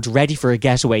the road, ready for a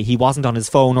getaway. He wasn't on his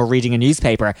phone or reading a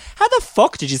newspaper. How the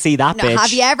fuck did you see that, bitch?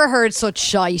 Have you ever heard such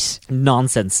shite?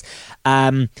 Nonsense.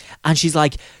 And she's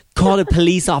like, call it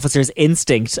police officer's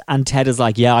instinct. And Ted is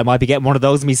like, yeah, I might be getting one of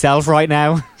those myself right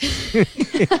now.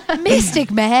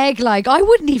 Mystic Meg, like, I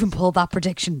wouldn't even pull that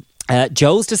prediction.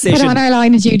 Joe's decision. Put on our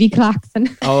line of Judy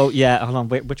Claxton. Oh, yeah. Hold on.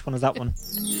 Wait, which one is that one?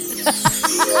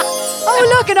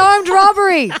 Oh, look, an armed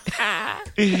robbery.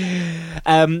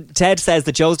 Ted says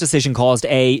that Joe's decision caused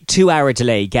a 2-hour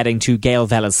delay getting to Gail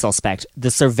Vella's suspect.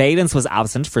 The surveillance was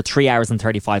absent for 3 hours and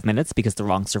 35 minutes because the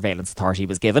wrong surveillance authority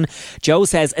was given. Joe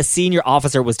says a senior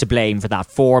officer was to blame for that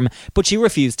form, but she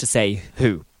refused to say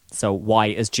who. So why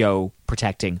is Joe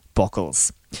protecting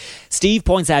Buckles? Steve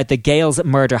points out that Gail's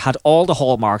murder had all the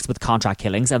hallmarks with contract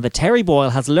killings and that Terry Boyle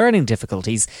has learning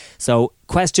difficulties. So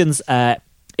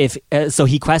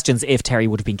he questions if Terry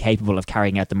would have been capable of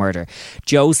carrying out the murder.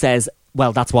 Joe says,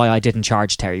 well, that's why I didn't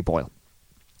charge Terry Boyle.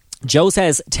 Joe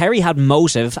says Terry had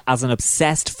motive as an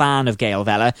obsessed fan of Gail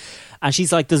Vella, and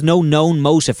she's like, there's no known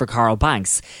motive for Carl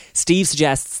Banks. Steve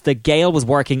suggests that Gail was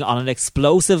working on an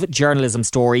explosive journalism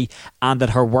story and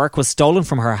that her work was stolen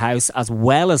from her house as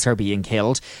well as her being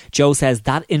killed. Joe says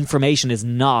that information is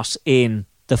not in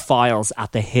the files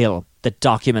at the Hill. The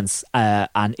documents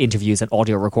and interviews and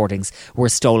audio recordings were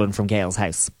stolen from Gail's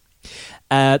house.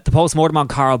 The post-mortem on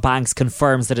Carl Banks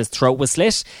confirms that his throat was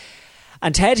slit.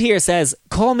 And Ted here says,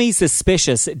 call me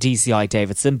suspicious, DCI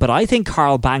Davidson, but I think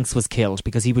Carl Banks was killed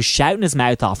because he was shouting his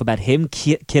mouth off about him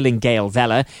killing Gail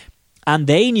Vella, and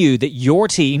they knew that your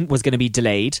team was going to be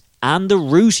delayed and the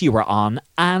route you were on,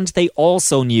 and they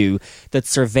also knew that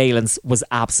surveillance was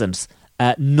absent.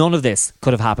 None of this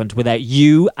could have happened without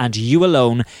you and you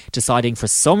alone deciding for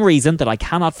some reason that I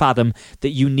cannot fathom that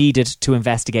you needed to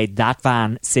investigate that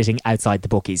van sitting outside the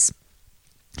bookies.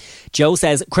 Joe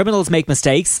says criminals make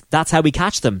mistakes, that's how we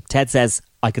catch them. Ted says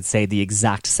I could say the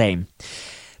exact same.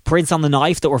 Prints on the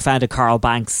knife that were found at Carl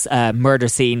Banks' murder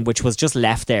scene, which was just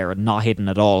left there and not hidden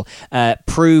at all,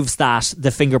 proves that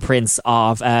the fingerprints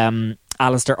of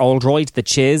Alistair Oldroyd, the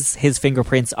Chiz, his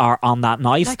fingerprints are on that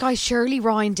knife. Like, I surely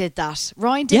Ryan did that.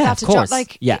 Ryan did that to of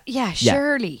course. Yeah,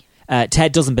 surely.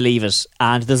 Ted doesn't believe it.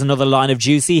 And there's another line of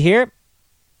juicy here.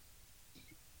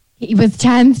 He was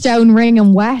 10 stone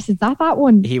ringing wet. Is that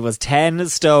one? He was 10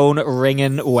 stone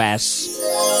ringing wet.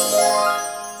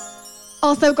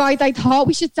 Also, guys, I thought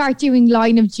we should start doing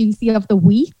line of juicy of the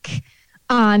week.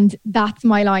 And that's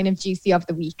my line of juicy of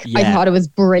the week. Yeah. I thought it was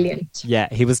brilliant. Yeah,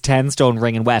 he was 10 stone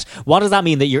ringing wet. What does that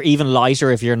mean? That you're even lighter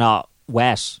if you're not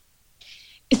wet?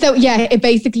 So, yeah, it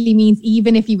basically means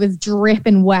even if he was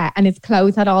dripping wet and his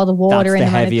clothes had all the water in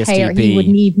him and his hair, he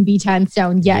wouldn't even be 10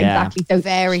 stone. Yeah, exactly. So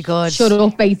very good. Shut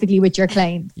up, basically, with your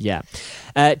claims. Yeah.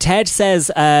 Ted says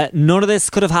none of this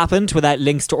could have happened without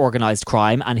links to organised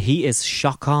crime, and he is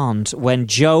shocked when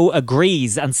Joe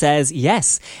agrees and says,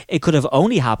 yes, it could have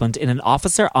only happened in an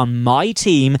officer on my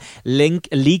team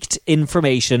leaked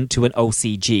information to an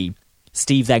OCG.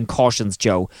 Steve then cautions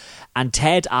Joe, and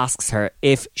Ted asks her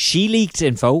if she leaked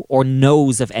info or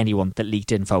knows of anyone that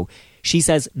leaked info. She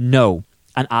says no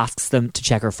and asks them to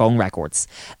check her phone records.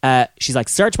 She's like,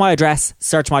 search my address,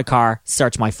 search my car,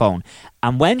 search my phone.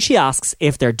 And when she asks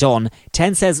if they're done,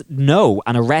 Ted says no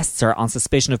and arrests her on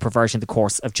suspicion of perverting the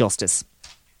course of justice.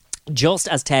 Just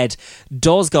as Ted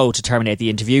does go to terminate the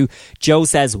interview, Joe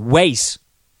says, wait,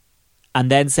 and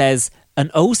then says, an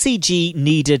OCG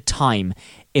needed time.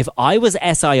 If I was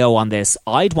SIO on this,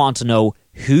 I'd want to know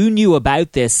who knew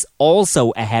about this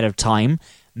also ahead of time.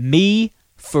 Me,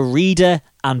 Farida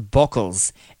and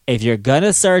Buckles. If you're going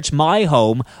to search my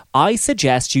home, I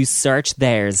suggest you search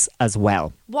theirs as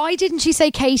well. Why didn't she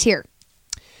say Kate here?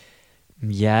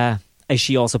 Yeah. Is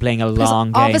she also playing a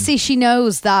long game? Obviously she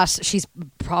knows that she's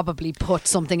probably put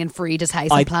something in Farida's house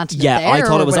and planted it there. I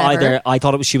thought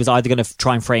it was she was either going to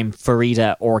try and frame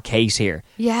Farida or Kate here.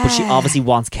 Yeah. But she obviously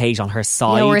wants Kate on her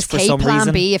side or for Kate some plan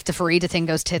reason. B if the Farida thing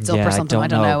goes tits up or something. I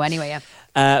don't know. Anyway, yeah.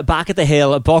 Back at the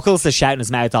Hill, Buckles is shouting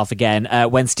his mouth off again.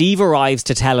 When Steve arrives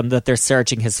to tell him that they're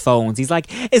searching his phones, he's like,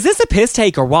 is this a piss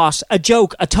take or what? A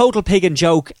joke, a total pig and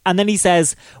joke. And then he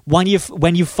says, when you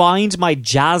find my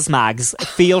jazz mags,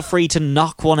 feel free to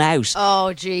knock one out.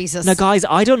 Oh, Jesus. Now, guys,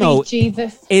 I don't know.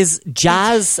 Jesus. Is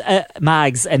jazz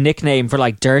mags a nickname for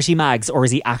like dirty mags, or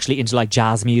is he actually into like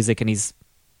jazz music and he's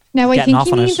No, I getting think off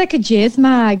he on means it? like a jizz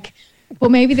mag. But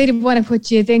maybe they didn't want to put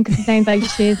jizz in because it sounds like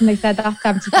shiz, and they said that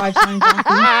 75 times.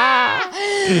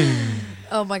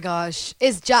 Oh my gosh.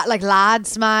 Is like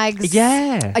lads mags?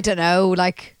 Yeah. I don't know.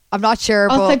 Like, I'm not sure.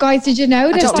 Also, but guys, did you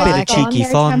notice don't I know. was Bit of gone cheeky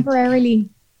there fun. temporarily?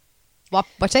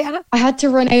 What say, Hannah? I had to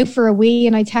run out for a wee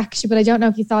and I texted you, but I don't know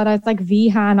if you saw it. I was like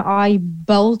Vihan. I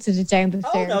bolted it down the Oh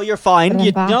stairs. no, you're fine. But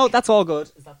I'm back. No, that's all good.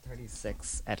 Is that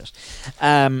 36? Edit.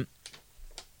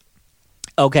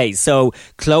 Okay, so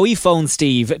Chloe phoned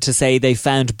Steve to say they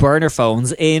found burner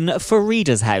phones in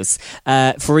Farida's house.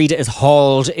 Farida is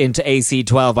hauled into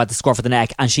AC12 by the scruff of the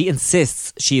neck and she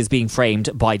insists she is being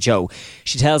framed by Joe.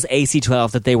 She tells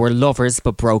AC12 that they were lovers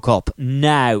but broke up.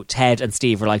 Now Ted and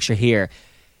Steve are like, sure, here.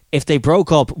 If they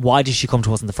broke up, why did she come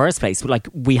to us in the first place? Like,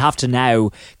 we have to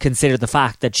now consider the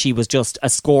fact that she was just a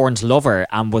scorned lover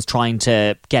and was trying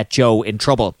to get Joe in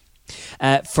trouble.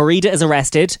 Farida is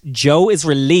arrested. Joe is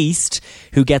released,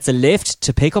 who gets a lift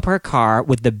to pick up her car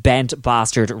with the bent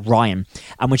bastard Ryan.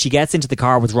 And when she gets into the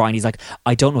car with Ryan, he's like,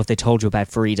 I don't know if they told you about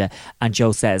Farida. And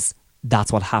Joe says,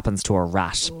 that's what happens to a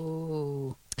rat.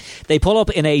 Ooh. They pull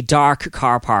up in a dark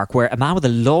car park where a man with a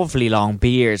lovely long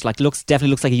beard, like definitely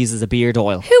looks like he uses a beard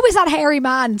oil. Who was that hairy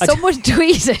man? Someone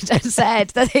tweeted and said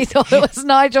that they thought it was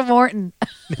Nigel Morton.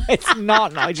 It's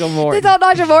not Nigel Morton. They thought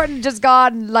Nigel Morton just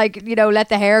gone, like, you know, let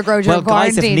the hair grow during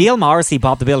guys, quarantine. if Neil Morrissey,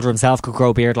 Bob the Builder himself, could grow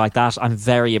a beard like that, I'm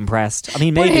very impressed. I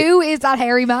mean, maybe. But who is that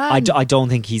hairy man? I don't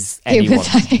think he's Who anyone.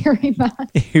 was that hairy man?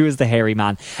 Who is the hairy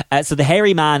man? So the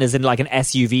hairy man is in like an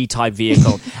SUV type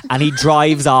vehicle and he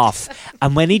drives off.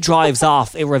 And when he drives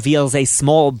off, it reveals a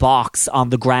small box on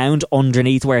the ground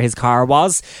underneath where his car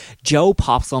was. Joe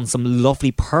pops on some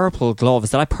lovely purple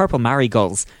gloves. They're like purple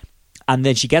marigolds. And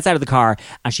then she gets out of the car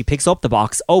and she picks up the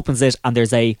box, opens it, and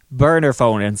there's a burner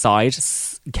phone inside,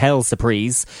 Kel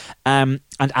Surprise. And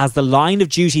as the Line of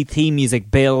Duty theme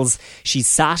music builds, she's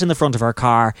sat in the front of her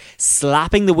car,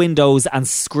 slapping the windows and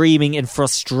screaming in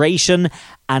frustration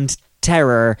and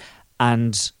terror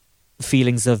and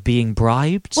feelings of being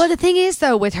bribed. Well, the thing is,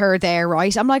 though, with her there,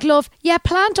 right, I'm like, love, yeah,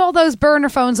 plant all those burner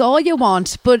phones all you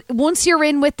want, but once you're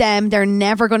in with them, they're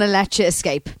never going to let you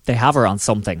escape. They have her on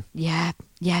something. Yeah,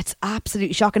 it's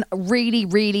absolutely shocking. Really,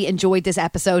 really enjoyed this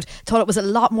episode. Thought it was a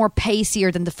lot more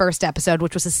pacier than the first episode,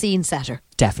 which was a scene setter.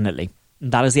 Definitely.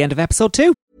 And that is the end of episode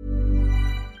 2.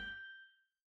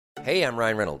 Hey, I'm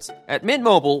Ryan Reynolds. At Mint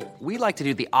Mobile, we like to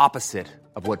do the opposite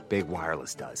of what Big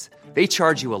Wireless does. They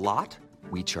charge you a lot.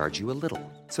 We charge you a little.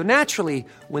 So naturally,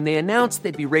 when they announced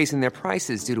they'd be raising their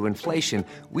prices due to inflation,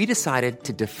 we decided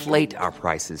to deflate our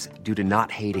prices due to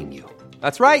not hating you.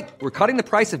 That's right. We're cutting the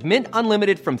price of Mint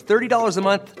Unlimited from $30 a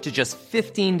month to just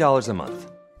 $15 a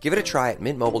month. Give it a try at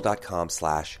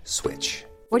mintmobile.com/switch.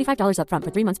 $45 up front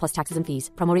for 3 months plus taxes and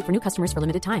fees. Promo rate for new customers for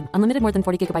limited time. Unlimited more than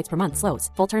 40 gigabytes per month.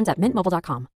 Slows full terms at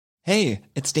mintmobile.com. Hey,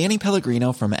 it's Danny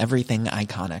Pellegrino from Everything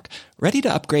Iconic. Ready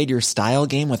to upgrade your style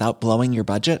game without blowing your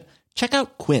budget? Check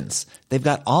out Quince. They've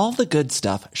got all the good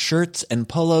stuff, shirts and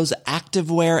polos,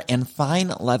 activewear, and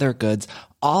fine leather goods,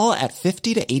 all at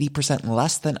 50 to 80%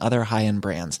 less than other high-end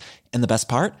brands. And the best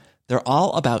part? They're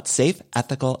all about safe,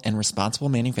 ethical, and responsible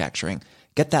manufacturing.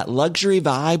 Get that luxury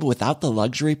vibe without the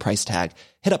luxury price tag.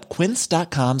 Hit up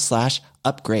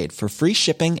quince.com/upgrade for free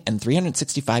shipping and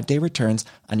 365-day returns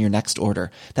on your next order.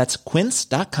 That's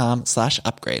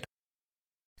quince.com/upgrade.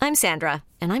 I'm Sandra,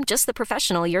 and I'm just the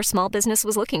professional your small business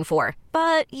was looking for.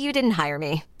 But you didn't hire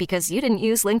me because you didn't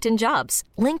use LinkedIn Jobs.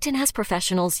 LinkedIn has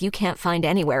professionals you can't find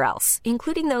anywhere else,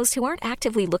 including those who aren't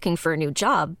actively looking for a new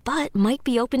job, but might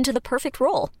be open to the perfect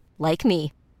role, like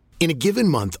me. In a given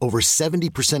month, over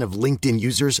 70% of LinkedIn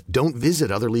users don't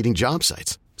visit other leading job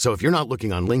sites. So if you're not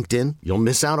looking on LinkedIn, you'll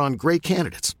miss out on great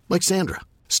candidates like Sandra.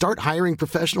 Start hiring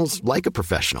professionals like a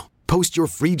professional. Post your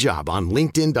free job on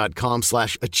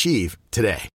linkedin.com/achieve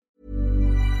today.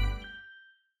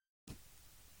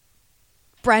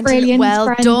 Brendan, Brilliant, well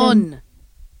Brendan. done.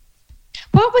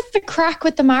 What was the crack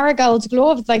with the marigold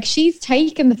gloves? Like, she's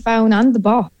taken the phone and the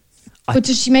box. But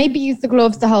does she maybe use the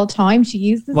gloves the whole time she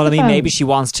uses Well, I the mean, phone? maybe she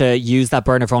wants to use that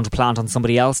burner phone to plant on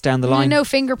somebody else down the line. No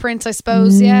fingerprints, I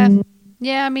suppose, yeah.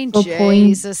 Yeah, I mean, Good point.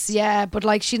 Jesus, yeah. But,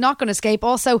 like, she's not going to escape.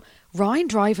 Also, Ryan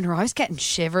driving her, I was getting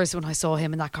shivers when I saw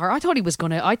him in that car. I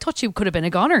thought she could have been a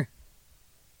goner.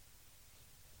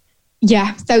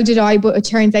 Yeah, so did I, but it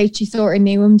turns out she sort of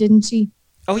knew him, didn't she?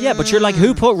 Oh, yeah, but you're like,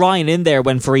 who put Ryan in there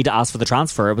when Farida asked for the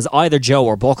transfer? It was either Joe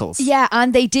or Buckles. Yeah,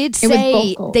 and they did It was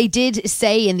say Buckles.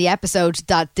 in the episode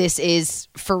that this is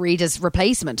Farida's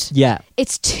replacement. Yeah.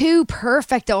 It's too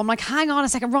perfect though. I'm like, hang on a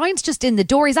second, Ryan's just in the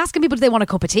door. He's asking people if they want a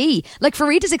cup of tea. Like,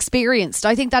 Farida's experienced.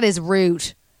 I think that is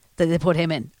rude that they put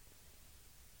him in.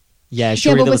 Yeah,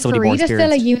 sure. but There was was somebody more Farida still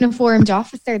a experienced. uniformed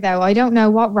officer though? I don't know,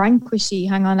 what rank was she?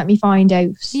 Hang on, let me find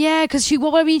out. Yeah, because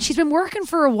she's been working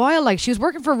for a while. Like, she was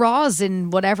working for Roz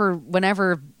in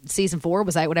whenever season 4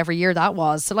 was out, whatever year that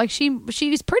was. So like she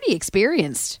was pretty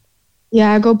experienced.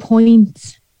 Yeah, good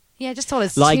point. Yeah, I just thought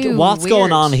it's Like, too what's weird.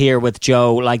 going on here with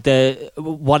Joe? Like,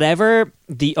 whatever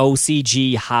the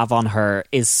OCG have on her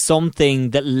is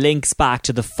something that links back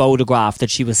to the photograph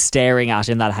that she was staring at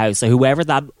in that house. So whoever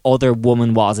that other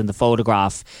woman was in the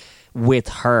photograph with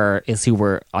her is who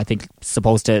we're, I think,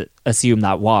 supposed to assume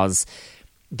that was.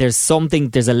 There's a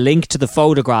link to the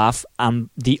photograph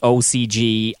and the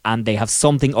OCG, and they have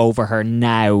something over her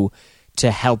now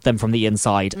to help them from the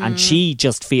inside. And she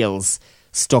just feels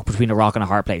stuck between a rock and a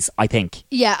hard place, I think.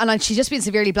 Yeah, and like, she's just been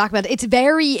severely blackmailed.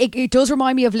 It does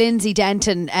remind me of Lindsay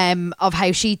Denton, of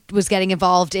how she was getting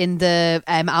involved in the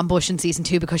ambush in season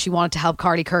 2 because she wanted to help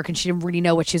Carly Kirk and she didn't really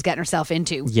know what she was getting herself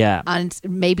into. Yeah. And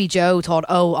maybe Joe thought,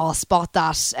 oh, I'll spot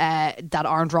that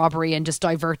armed robbery and just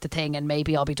divert the thing and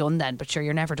maybe I'll be done then. But sure,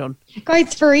 you're never done.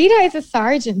 Guys, Farida is a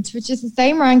sergeant, which is the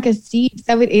same rank as Steve,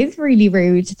 so it is really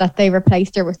rude that they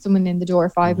replaced her with someone in the door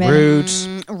 5 minutes.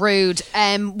 Rude.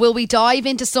 Will we dive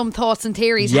into some thoughts and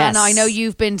theories? Yes. Hannah, I know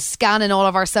you've been scanning all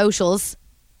of our socials.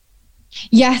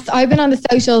 Yes, I've been on the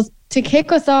socials. To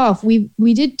kick us off, we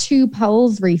did 2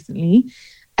 polls recently.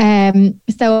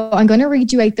 So I'm going to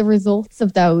read you out the results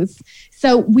of those.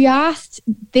 So we asked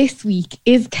this week,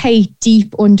 is Kate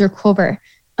deep undercover?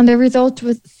 And the result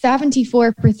was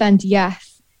 74%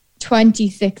 yes,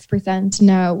 26%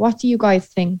 no. What do you guys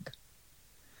think?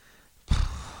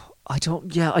 I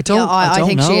don't I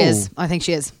think know. she is. I think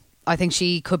she is. I think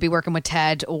she could be working with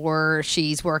Ted, or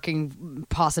she's working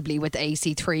possibly with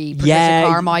AC3, Patricia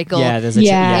Carmichael. Yeah, there's a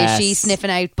Is she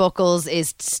sniffing out Buckles?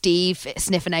 Is Steve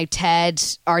sniffing out Ted?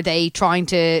 Are they trying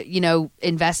to,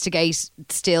 investigate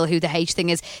still who the H thing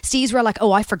is? Steve's were like,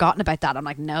 oh, I've forgotten about that. I'm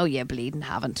like, no, you bleeding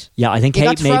haven't. Yeah, I think You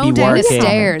Kate got may thrown be down working. the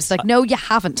stairs. Like, no, you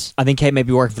haven't. I think Kate may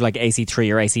be working for like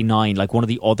AC3 or AC9, like one of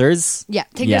the others. Yeah,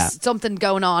 I think there's something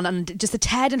going on, and just the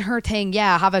Ted and her thing.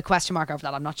 Yeah, I have a question mark over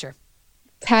that. I'm not sure.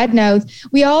 Ted knows.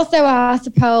 We also asked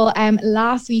a poll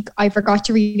last week. I forgot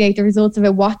to read out the results of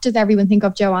it. What does everyone think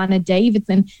of Joanna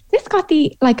Davidson? This got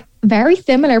the very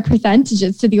similar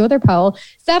percentages to the other poll.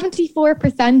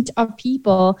 74% of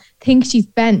people think she's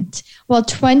bent, while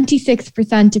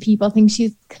 26% of people think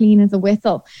she's clean as a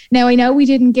whistle. Now, I know we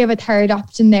didn't give a third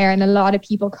option there, and a lot of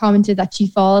people commented that she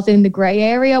falls in the grey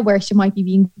area where she might be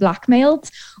being blackmailed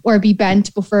or be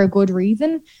bent, but for a good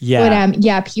reason. Yeah.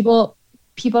 But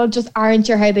people just aren't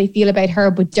sure how they feel about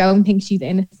her, but don't think she's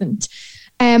innocent.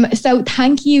 So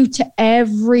thank you to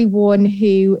everyone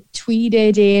who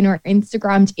tweeted in or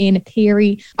Instagrammed in a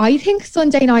theory. I think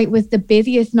Sunday night was the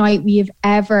busiest night we have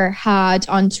ever had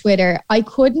on Twitter. I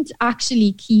couldn't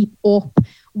actually keep up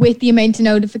with the amount of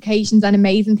notifications and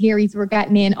amazing theories we're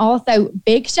getting in. Also,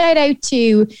 big shout out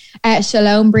to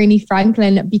Shalom Bruni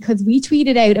Franklin, because we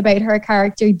tweeted out about her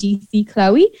character DC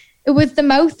Chloe. It was the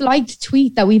most liked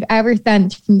tweet that we've ever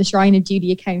sent from the Shrine of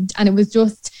Judy account. And it was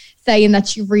just saying that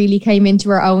she really came into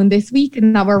her own this week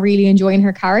and that we're really enjoying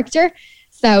her character.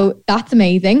 So that's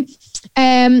amazing.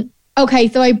 Okay,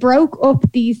 so I broke up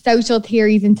these social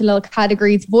theories into little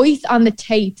categories. Voice on the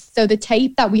tape. So the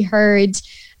tape that we heard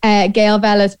Gail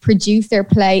Vella's producer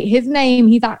play, his name,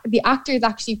 the actor is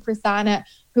actually Prasanna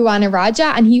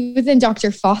Huanaraja, and he was in Dr.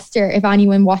 Foster, if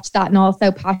anyone watched that, and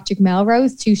also Patrick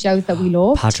Melrose, 2 shows that we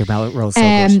love. Patrick Melrose, so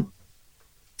good.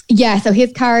 Yeah, so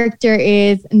his character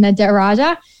is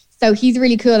Nadaraja, so he's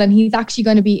really cool, and he's actually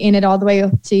going to be in it all the way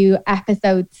up to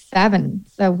episode 7,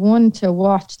 so 1 to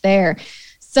watch there.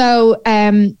 So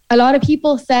a lot of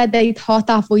people said they thought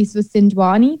that voice was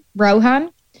Sindwani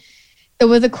Rohan. There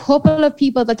was a couple of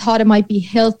people that thought it might be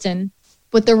Hilton,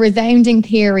 but the resounding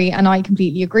theory, and I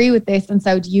completely agree with this, and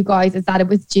so do you guys, is that it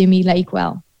was Jimmy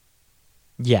Lakewell.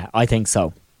 Yeah, I think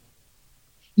so.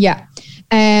 Yeah.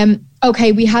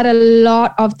 Okay, we had a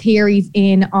lot of theories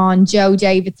in on Joe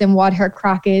Davidson, what her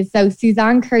crack is. So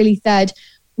Suzanne Curley said,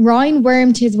 Ryan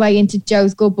wormed his way into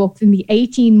Joe's good books in the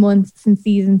 18 months since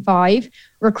season 5,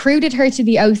 recruited her to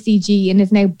the OCG and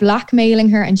is now blackmailing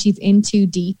her, and she's in too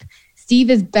deep. Steve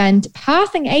is bent,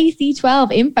 passing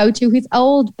AC12 info to his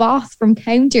old boss from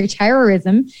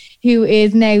counter-terrorism, who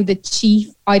is now the chief.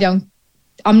 I'm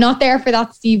not there for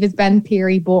that Steve is bent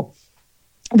theory, but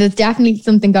there's definitely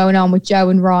something going on with Joe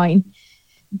and Ryan.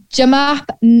 Jamap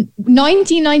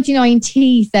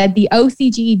 1999T said the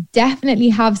OCG definitely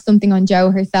have something on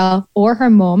Joe herself or her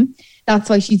mum. That's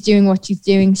why she's doing what she's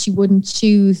doing. She wouldn't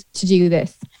choose to do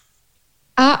this.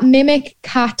 At Mimic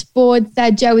Cat Bud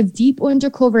said Joe is deep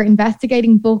undercover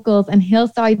investigating Buckles and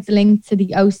Hillside's link to the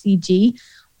OCG,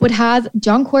 but has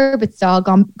John Corbett's style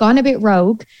gone a bit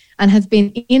rogue and has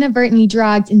been inadvertently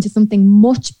dragged into something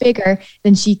much bigger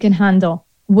than she can handle.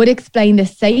 Would explain the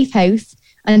safe house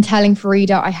and telling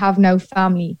Farida, I have no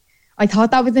family. I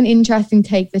thought that was an interesting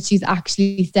take that she's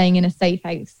actually staying in a safe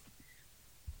house.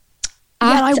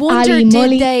 Yeah, and I wonder,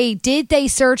 did they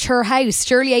search her house?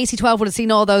 Surely AC12 would have seen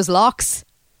all those locks.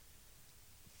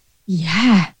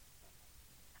 Yeah.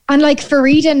 And like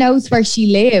Farida knows where she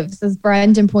lives, as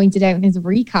Brendan pointed out in his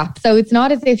recap. So it's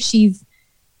not as if she's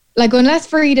like, unless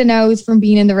Farida knows from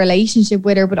being in the relationship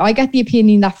with her, but I get the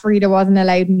opinion that Farida wasn't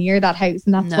allowed near that house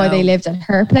and that's why they lived at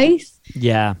her place.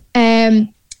 Yeah.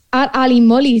 At Ali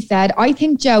Mully said, I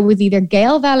think Joe was either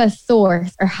Gail Vella's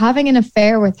source or having an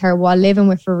affair with her while living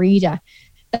with Farida.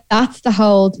 That's the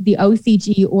hold the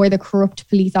OCG or the corrupt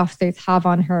police officers have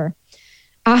on her.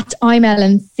 At I'm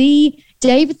Ellen C,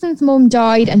 Davidson's mum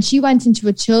died and she went into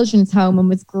a children's home and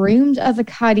was groomed as a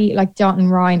caddy like Dotton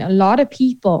Ryan. A lot of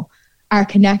people are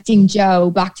connecting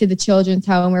Joe back to the children's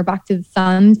home or back to the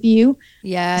Sandsview.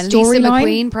 Yeah, Lisa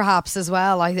McQueen perhaps as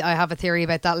well. I have a theory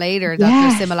about that later, that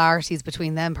there's similarities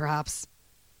between them perhaps.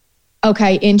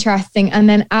 Okay, interesting. And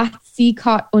then at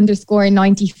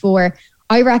CCOT_94,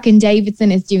 I reckon Davidson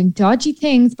is doing dodgy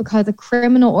things because a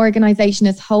criminal organisation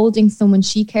is holding someone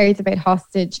she cares about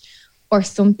hostage or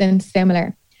something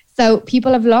similar. So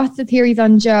people have lots of theories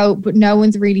on Joe, but no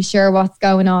one's really sure what's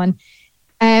going on.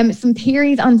 Some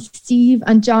theories on Steve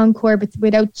and John Corbett's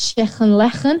widow, Chicken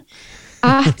Lechen.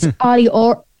 At Ollie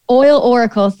Oil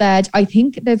Oracle said, I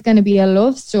think there's going to be a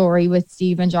love story with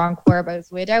Steve and John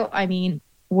Corbett's widow. I mean,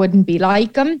 wouldn't be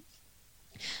like him.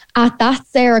 At that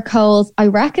Sarah Coles, I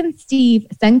reckon Steve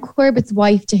sent Corbett's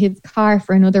wife to his car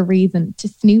for another reason, to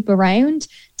snoop around,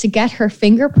 to get her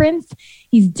fingerprints.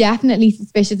 He's definitely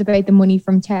suspicious about the money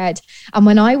from Ted. And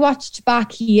when I watched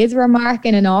back, he is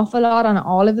remarking an awful lot on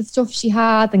all of the stuff she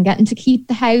had and getting to keep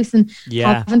the house and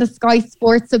having the Sky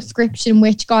Sports subscription,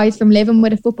 which, guys, from living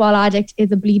with a football addict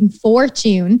is a bleeding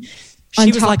fortune.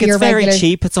 She was like, it's very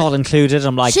cheap, it's all included.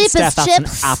 I'm like, Steph, that's an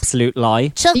absolute lie.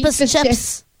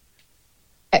 Chips.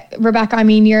 Rebecca, I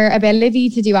mean, your ability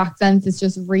to do accents is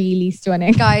just really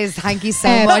stunning. Guys, thank you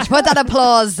so much. Put that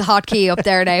applause hotkey up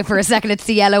there now for a second. It's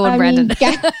Cielo and Brendan.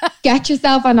 Get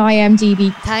yourself on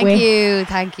IMDb.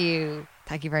 Thank you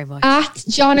very much. At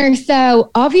John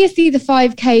Urso, obviously the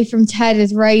 5K from Ted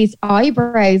has raised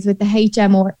eyebrows with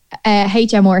the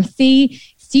HMRC.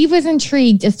 Steve was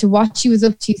intrigued as to what she was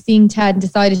up to, seeing Ted, and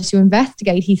decided to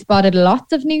investigate. He spotted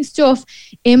lots of new stuff.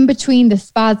 In between the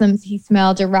spasms, he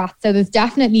smelled a rat. So there's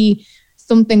definitely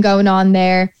something going on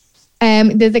there.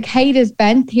 There's a Kate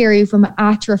Ben theory from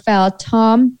Atrafel.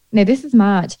 Tom, now this is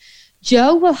mad.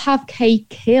 Joe will have Kate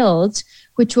killed,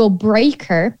 which will break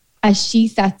her as she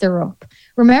sets her up.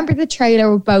 Remember the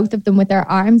trailer with both of them with their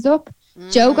arms up?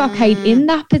 Joe got Kate in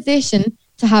that position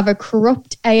to have a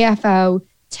corrupt AFO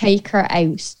take her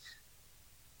out.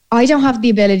 I don't have the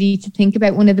ability to think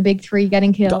about one of the big three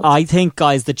getting killed. I think,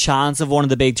 guys, the chance of one of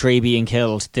the big three being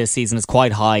killed this season is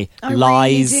quite high.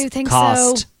 Lies really do think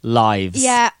cost lives.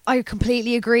 Yeah, I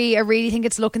completely agree. I really think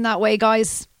it's looking that way,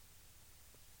 guys.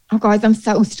 Oh, guys, I'm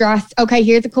so stressed. Okay,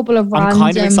 here's a couple of random... I'm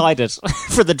kind of excited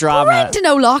for the drama. Brendan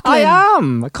O'Loughlin. I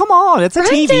am. Come on, it's a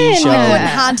TV show. I couldn't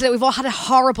handle it. We've all had a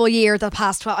horrible year the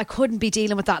past 12. I couldn't be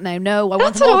dealing with that now. No, I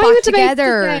want them all back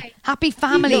together. Happy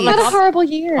family. You've had a horrible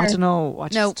year. I don't know. I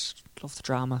just love the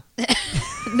drama.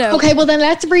 No. Okay, well then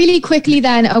let's really quickly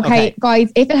then. Okay,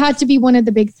 guys, if it had to be one of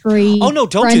the big three... Oh, no,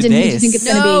 don't Brendan, do this. who do you think it's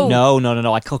going to be?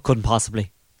 No. I couldn't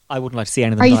possibly. I wouldn't like to see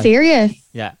anything. Are you serious?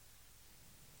 Yeah.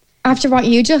 After what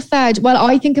you just said, well,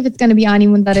 I think if it's going to be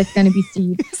anyone, that it's going to be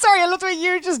Steve. Sorry, I love the way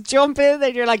you just jump in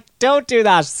and you're like, don't do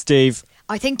that, Steve.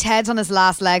 I think Ted's on his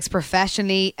last legs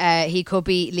professionally. He could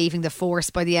be leaving the force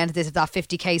by the end of this if that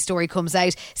 50k story comes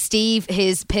out. Steve,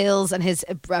 his pills and his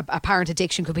apparent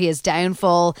addiction could be his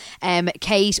downfall.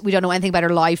 Kate, we don't know anything about her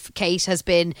life. Kate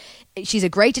she's a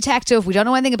great detective. We don't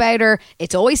know anything about her.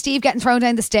 It's always Steve getting thrown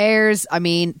down the stairs. I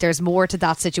mean, there's more to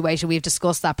that situation. We've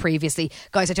discussed that previously.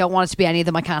 Guys, I don't want it to be any of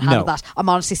them. I can't handle that. I'm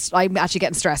actually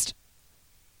getting stressed.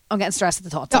 I'm getting stressed at the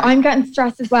thought. So I'm getting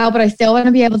stressed as well, but I still want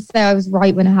to be able to say I was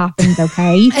right when it happens,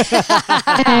 okay?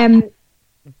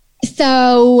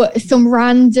 So some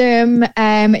random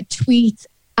tweets.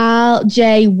 Al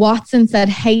J. Watson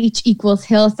said H equals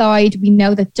Hillside. We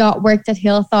know that Dot worked at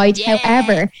Hillside. Yeah.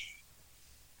 However,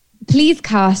 please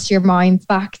cast your minds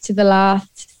back to the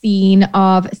last scene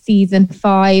of season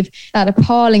 5, that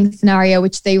appalling scenario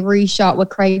which they reshot with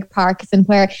Craig Parkinson,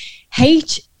 where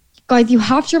H guys, you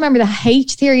have to remember the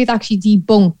H theory is actually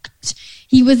debunked.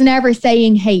 He was never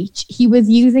saying H. He was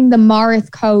using the Morse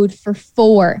code for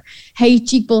 4.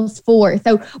 H equals 4.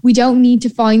 So we don't need to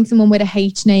find someone with a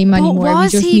H name anymore. We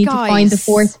just need to find the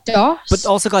 4th dot. But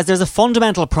also, guys, there's a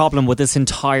fundamental problem with this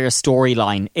entire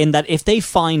storyline in that if they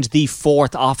find the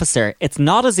 4th officer, it's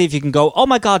not as if you can go, oh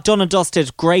my God, done and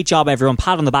dusted, great job everyone,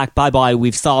 pat on the back, bye-bye,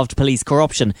 we've solved police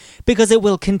corruption. Because it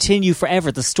will continue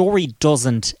forever. The story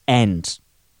doesn't end.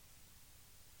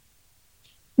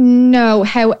 No,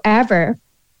 however,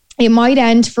 it might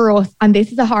end for us, and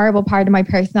this is a horrible part of my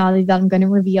personality that I'm going to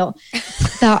reveal,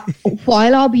 that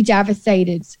while I'll be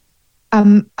devastated,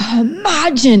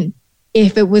 imagine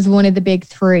if it was one of the big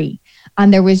 3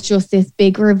 and there was just this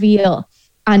big reveal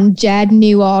and Jed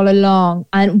knew all along,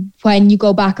 and when you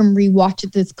go back and rewatch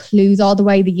it, there's clues all the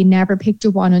way that you never picked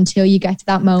up on until you get to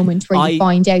that moment where you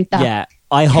find out that... Yeah.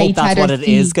 I hope that's what it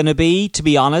is going to be, to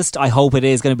be honest. I hope it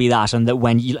is going to be that. And that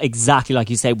when you, exactly like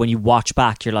you say, when you watch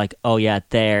back, you're like, oh yeah,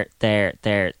 there.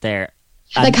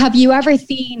 Like, have you ever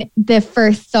seen the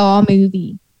first Saw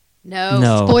movie?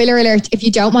 No. Spoiler alert. If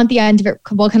you don't want the end of it,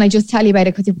 well, can I just tell you about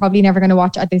it? Because you're probably never going to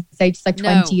watch it at this stage. It's like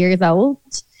 20 years old.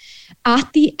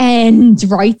 At the end,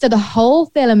 right? So the whole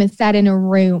film is set in a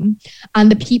room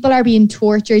and the people are being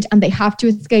tortured and they have to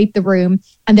escape the room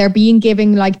and they're being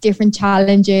given like different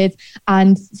challenges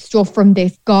and stuff from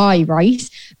this guy, right?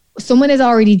 Someone is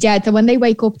already dead. So when they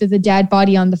wake up, there's a dead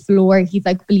body on the floor. He's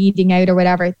like bleeding out or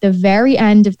whatever. The very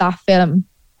end of that film,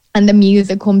 and the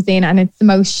music comes in and it's the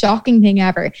most shocking thing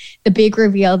ever. The big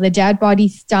reveal, the dead body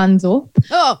stands up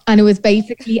and it was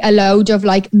basically a load of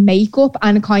like makeup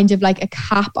and kind of like a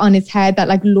cap on his head that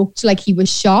like looked like he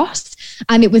was shot.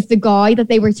 And it was the guy that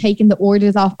they were taking the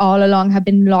orders off all along had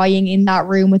been lying in that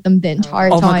room with them the entire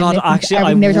time. Oh my God, actually,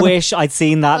 I wish I'd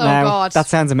seen that now. God. That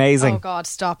sounds amazing. Oh God,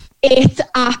 stop. It's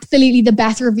absolutely the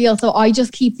best reveal. So I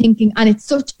just keep thinking, and it's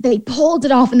such, they pulled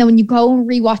it off. And then when you go and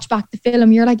rewatch back the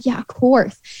film, you're like, yeah, of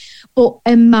course. But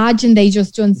imagine they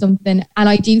just done something. And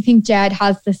I do think Jed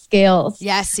has the skills.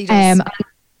 Yes, he does.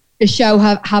 The show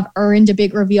have earned a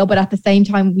big reveal, but at the same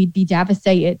time, we'd be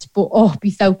devastated. But it'd be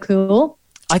so cool.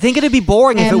 I think it'd be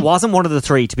boring if it wasn't one of the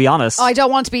 3, to be honest. I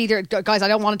don't want to be either. Guys, I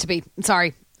don't want it to be. I'm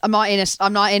sorry. I'm not in it.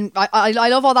 I'm not in. I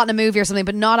love all that in a movie or something,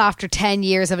 but not after 10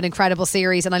 years of an incredible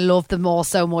series and I love them all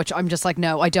so much. I'm just like,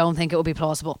 no, I don't think it would be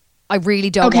plausible. I really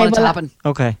don't want it to happen.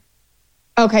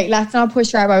 Okay, let's not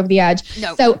push her over the edge.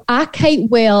 No. So at Kate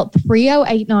Will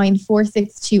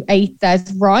 30894628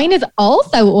 says Ryan is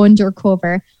also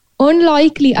undercover,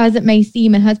 unlikely as it may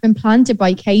seem, and has been planted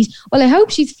by Kate. Well, I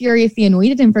hope she's furiously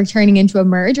annoyed at him for turning into a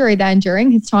murderer then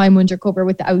during his time undercover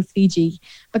with the OCG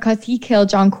because he killed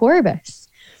John Corbett.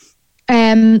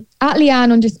 At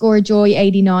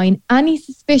Leanne_Joy89, any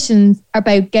suspicions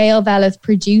about Gail Vella's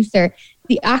producer?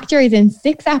 The actor is in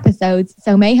 6 episodes,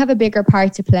 so may have a bigger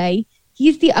part to play.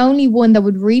 He's the only one that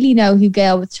would really know who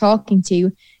Gail was talking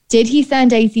to. Did he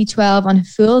send AC-12 on a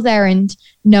fool's errand,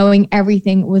 knowing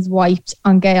everything was wiped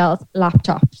on Gail's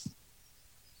laptops?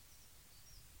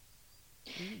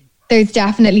 There's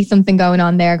definitely something going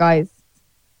on there, guys.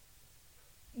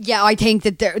 Yeah, I think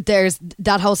that there's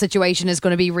that whole situation is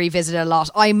going to be revisited a lot.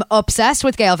 I'm obsessed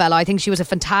with Gail Vella. I think she was a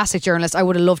fantastic journalist. I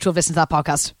would have loved to have listened to that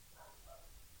podcast.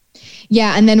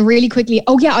 Yeah, and then really quickly,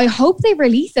 I hope they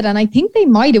release it, and I think they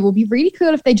might. It would be really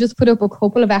cool if they just put up a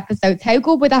couple of episodes. How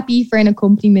good would that be for an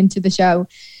accompaniment to the show?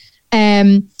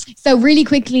 So really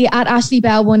quickly, at Ashley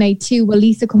Bell 182, will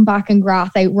Lisa come back and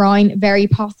grass out Ryan? Very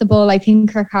possible. I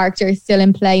think her character is still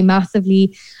in play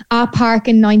massively. At Park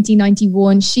in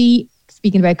 1991, she,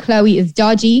 speaking about Chloe, is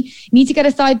dodgy. Need to get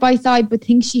a side-by-side, but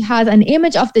thinks she has an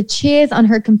image of the Chiz on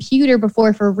her computer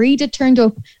before Farida turned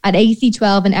up at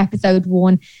AC-12 in episode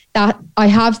 1. That I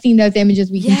have seen those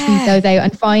images. We can tweet those out.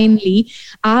 And finally,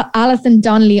 Alison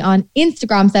Donnelly on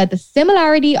Instagram said the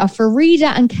similarity of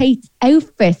Farida and Kate's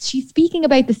outfits. She's speaking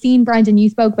about the scene, Brendan, you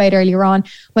spoke about earlier on,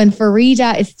 when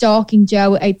Farida is stalking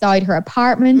Joe outside her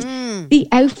apartment. The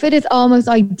outfit is almost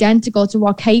identical to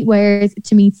what Kate wears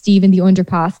to meet Steve in the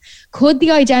underpass. Could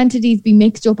the identities be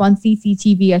mixed up on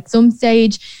CCTV at some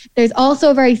stage? There's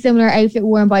also a very similar outfit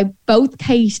worn by both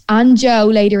Kate and Joe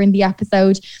later in the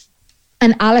episode.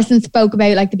 And Alison spoke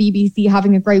about like the BBC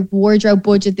having a great wardrobe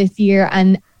budget this year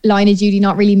and Line of Duty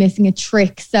not really missing a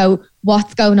trick. So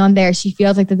what's going on there? She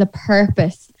feels like there's a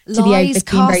purpose to the outfit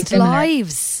being very similar.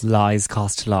 Lies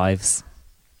cost lives.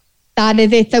 That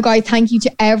is it. So guys, thank you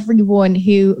to everyone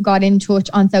who got in touch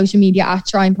on social media at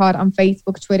ShrinePod on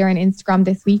Facebook, Twitter and Instagram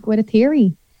this week with a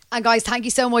theory. And guys, thank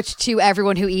you so much to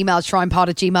everyone who emailed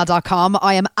shrinepod@gmail.com.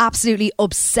 I am absolutely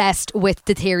obsessed with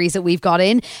the theories that we've got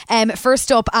in.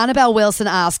 First up, Annabelle Wilson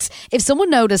asks, if someone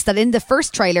noticed that in the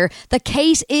first trailer that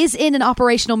Kate is in an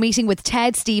operational meeting with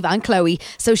Ted, Steve and Chloe,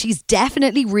 so she's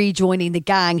definitely rejoining the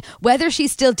gang. Whether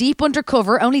she's still deep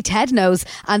undercover, only Ted knows,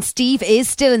 and Steve is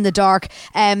still in the dark.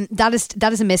 That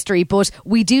is a mystery, but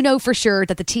we do know for sure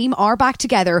that the team are back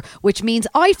together, which means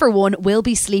I, for one, will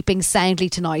be sleeping soundly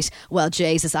tonight. Well,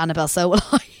 Jesus, Annabelle, so will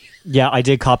I. Yeah, I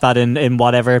did cop that in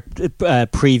whatever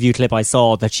preview clip I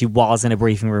saw, that she was in a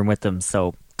briefing room with them.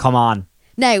 So, come on.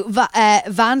 Now,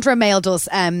 Vandra mailed us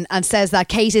and says that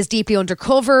Kate is deeply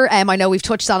undercover. I know we've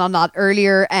touched on that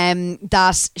earlier,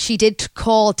 that she did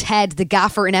call Ted the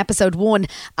gaffer in episode 1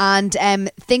 and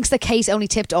thinks that Kate only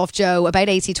tipped off Joe about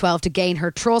AC12 to gain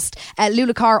her trust.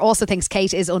 Lula Carr also thinks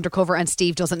Kate is undercover and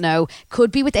Steve doesn't know.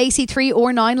 Could be with AC3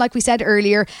 or 9, like we said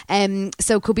earlier.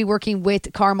 So could be working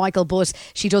with Carmichael, but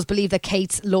she does believe that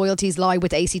Kate's loyalties lie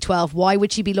with AC12. Why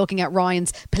would she be looking at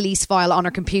Ryan's police file on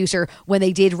her computer when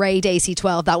they did raid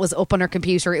AC12? That was up on her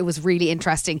computer. It was really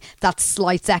interesting. That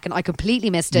slight second, I completely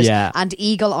missed it. Yeah. And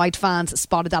eagle-eyed fans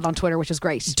spotted that on Twitter, which was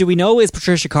great. Do we know, is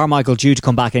Patricia Carmichael due to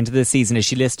come back into this season? Is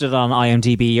she listed on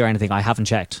IMDb or anything? I haven't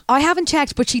checked. I haven't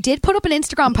checked, but she did put up an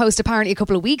Instagram post apparently a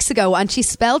couple of weeks ago and she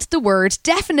spelled the word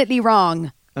definitely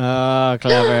wrong. Oh,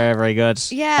 clever. Very good.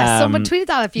 Yeah, someone tweeted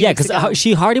that a few weeks ago. Yeah, because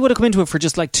she hardly would have come into it for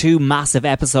just like 2 massive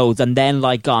episodes and then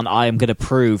like gone, I am going to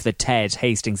prove that Ted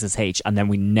Hastings is H, and then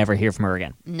we never hear from her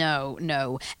again. No.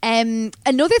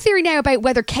 Another theory now about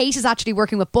whether Kate is actually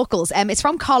working with Buckles. It's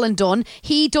from Colin Dunn.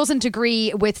 He doesn't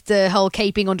agree with the whole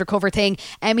Kate being undercover thing.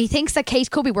 He thinks that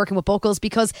Kate could be working with Buckles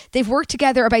because they've worked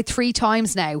together about 3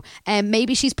 times now.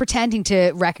 Maybe she's pretending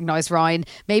to recognise Ryan.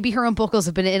 Maybe her and Buckles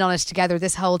have been in on it together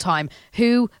this whole time.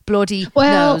 Who bloody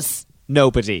knows?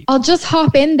 Nobody. I'll just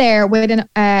hop in there with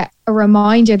a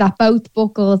reminder that both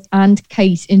Buckles and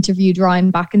Kate interviewed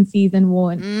Ryan back in season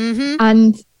 1. Mm-hmm.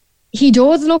 And he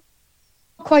does look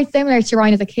quite similar to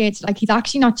Ryan as a kid. Like, he's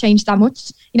actually not changed that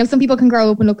much. You know, some people can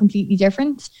grow up and look completely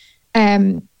different.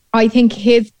 I think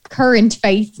his current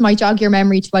face might jog your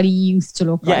memory to what he used to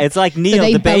look like. Yeah, it's like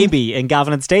Neil, the baby in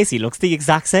Gavin and Stacey, looks the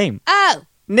exact same. Oh,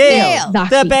 Neil.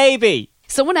 Exactly. The baby.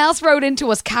 Someone else wrote into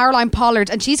us, Caroline Pollard,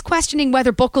 and she's questioning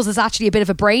whether Buckles is actually a bit of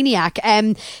a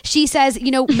brainiac. She says,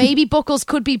 you know, maybe Buckles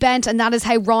could be bent and that is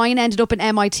how Ryan ended up in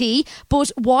MIT.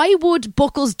 But why would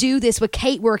Buckles do this with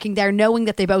Kate working there, knowing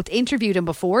that they both interviewed him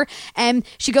before?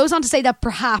 She goes on to say that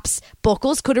perhaps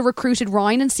Buckles could have recruited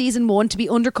Ryan in season 1 to be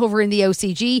undercover in the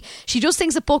OCG. She just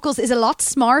thinks that Buckles is a lot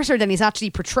smarter than he's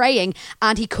actually portraying,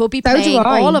 and he could be playing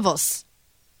all of us.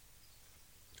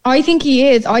 I think he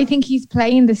is. I think he's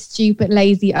playing the stupid,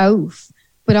 lazy oaf.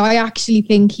 But I actually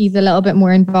think he's a little bit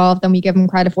more involved than we give him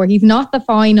credit for. He's not the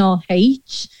final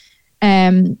H. But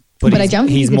I don't think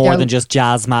he's more than just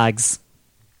jazz mags.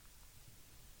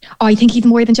 I think he's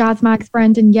more than jazz mags,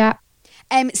 Brendan. Yeah.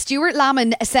 Stuart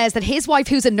Lamon says that his wife,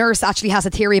 who's a nurse, actually has a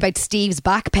theory about Steve's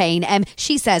back pain.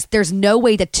 She says there's no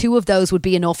way that 2 of those would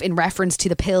be enough in reference to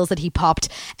the pills that he popped.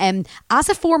 As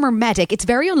a former medic, it's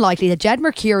very unlikely that Jed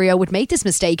Mercurio would make this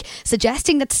mistake,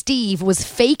 suggesting that Steve was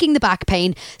faking the back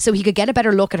pain so he could get a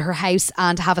better look at her house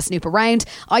and have a snoop around.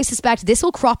 I suspect this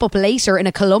will crop up later in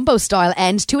a Columbo-style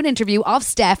end to an interview of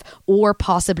Steph or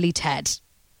possibly Ted.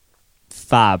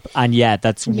 Fab. And yeah,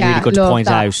 that's really good to point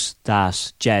out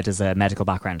that Jed has a medical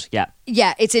background. Yeah,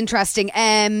 it's interesting.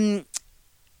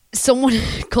 Someone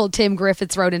called Tim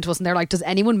Griffiths wrote into us and they're like, does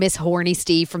anyone miss horny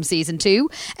Steve from season 2?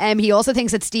 He also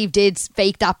thinks that Steve did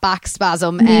fake that back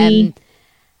spasm.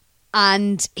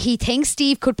 And he thinks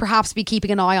Steve could perhaps be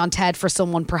keeping an eye on Ted for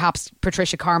someone, perhaps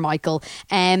Patricia Carmichael.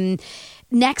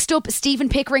 Next up, Stephen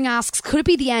Pickering asks, could it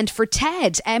be the end for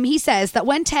Ted? He says that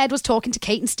when Ted was talking to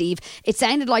Kate and Steve, it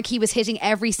sounded like he was hitting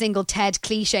every single Ted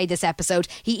cliche this episode.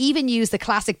 He even used the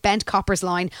classic bent coppers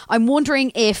line. I'm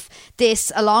wondering if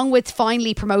this, along with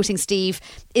finally promoting Steve,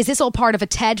 is this all part of a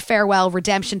Ted farewell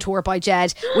redemption tour by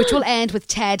Jed, which will end with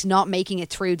Ted not making it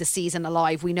through the season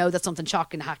alive? We know that something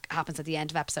shocking happens at the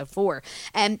end of episode 4.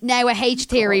 Now a H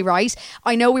theory, right?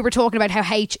 I know we were talking about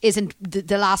how H isn't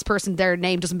the last person, their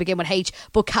name doesn't begin with H,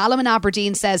 but Callum in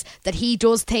Aberdeen says that he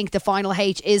does think the final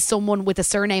H is someone with the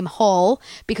surname Hall,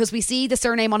 because we see the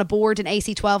surname on a board in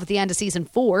AC12 at the end of season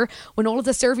 4 when all of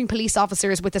the serving police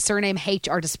officers with the surname H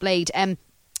are displayed.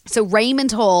 So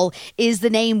Raymond Hall is the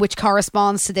name which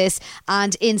corresponds to this.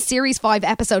 And in Series 5,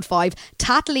 Episode 5,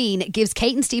 Tatleen gives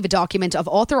Kate and Steve a document of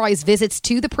authorised visits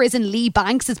to the prison Lee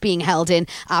Banks is being held in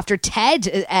after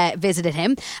Ted visited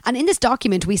him. And in this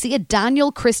document, we see a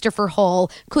Daniel Christopher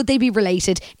Hall. Could they be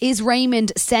related? Is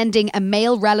Raymond sending a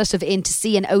male relative in to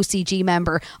see an OCG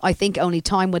member? I think only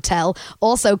time would tell.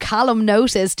 Also, Callum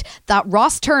noticed that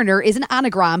Ross Turner is an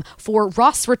anagram for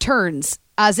Ross Returns.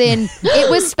 As in, it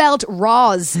was spelled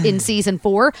Roz in season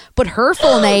 4, but her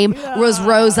full name was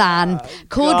Roseanne.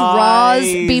 Could Roz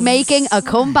be making a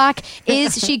comeback?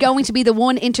 Is she going to be the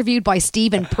one interviewed by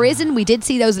Steve in prison? We did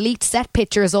see those leaked set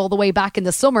pictures all the way back in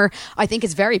the summer. I think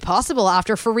it's very possible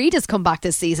after Farida's comeback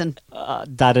this season.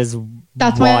 That's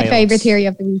my favourite theory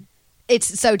of the week.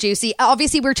 It's so juicy.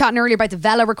 Obviously, we were chatting earlier about the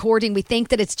Vela recording. We think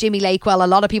that it's Jimmy Lakewell. A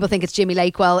lot of people think it's Jimmy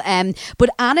Lakewell. But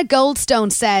Anna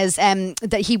Goldstone says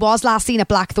that he was last seen at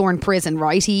Blackthorn Prison,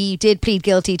 right? He did plead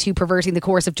guilty to perverting the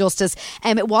course of justice.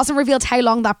 It wasn't revealed how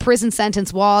long that prison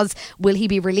sentence was. Will he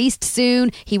be released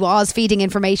soon? He was feeding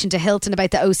information to Hilton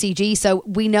about the OCG. So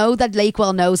we know that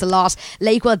Lakewell knows a lot.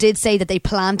 Lakewell did say that they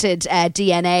planted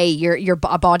DNA. Your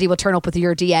body will turn up with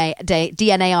your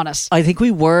DNA on it. I think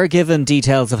we were given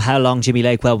details of how long Jimmy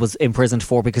Lakewell was imprisoned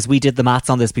for, because we did the maths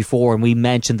on this before and we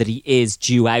mentioned that he is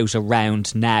due out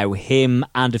around now. Him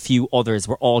and a few others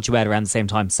were all due out around the same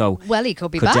time, so well, he could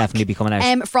be back. Definitely be coming out.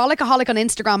 Frolickaholic on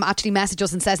Instagram actually messaged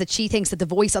us and says that she thinks that the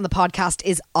voice on the podcast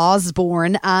is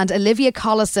Osborne, and Olivia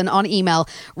Collison on email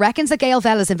reckons that Gail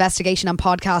Vella's investigation on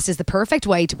podcast is the perfect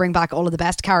way to bring back all of the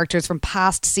best characters from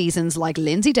past seasons like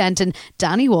Lindsay Denton,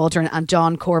 Danny Waldron and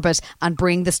John Corbett and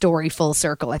bring the story full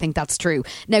circle. I think that's true.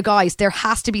 Now guys, there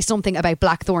has to be something about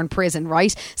Blackthorn Prison,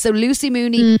 right? So Lucy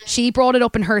Mooney, she brought it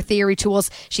up in her theory to us.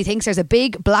 She thinks there's a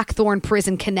big Blackthorn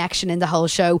Prison connection in the whole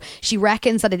show. She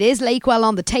reckons that it is Lakewell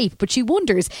on the tape, but she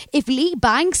wonders if Lee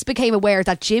Banks became aware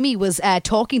that Jimmy was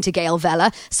talking to Gail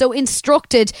Vella, so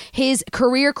instructed his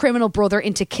career criminal brother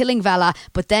into killing Vella,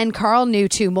 but then Carl knew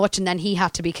too much and then he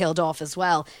had to be killed off as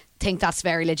well. Think that's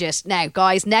very legit. Now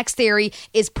guys, next theory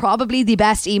is probably the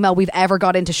best email we've ever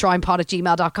got into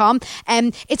shrinepod@gmail.com.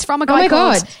 It's from a guy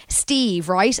called Steve,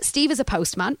 right? Steve is a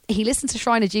postman. He listens to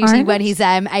Shrine of Duty when he's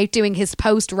out doing his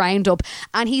post roundup,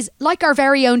 and he's like our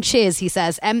very own Chiz, he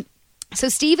says. So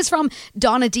Steve is from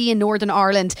Donadee in Northern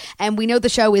Ireland, and we know the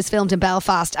show is filmed in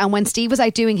Belfast. And when Steve was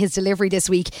out doing his delivery this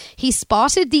week, he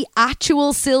spotted the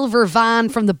actual silver van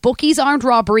from the Bookies Armed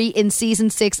Robbery in season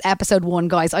 6 episode 1,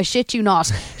 guys. I shit you not.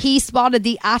 He spotted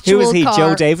the actual car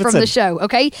Joe Davidson? From the show.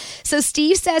 Okay, so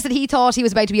Steve says that he thought he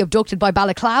was about to be abducted by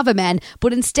Balaclava men,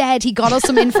 but instead he got us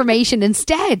some information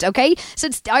instead. Okay, so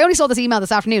I only saw this email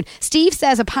this afternoon. Steve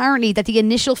says apparently that the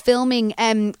initial filming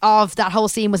of that whole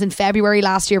scene was in February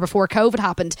last year before COVID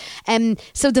happened.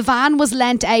 So the van was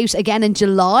lent out again in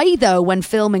July though when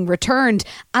filming returned,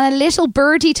 and a little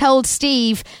birdie told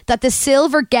Steve that the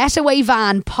silver getaway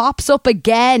van pops up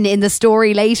again in the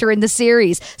story later in the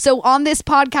series. So on this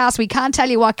podcast we can't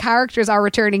tell you what characters are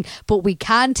returning, but we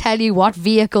can tell you what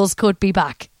vehicles could be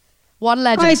back. What a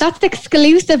legend. Right, that's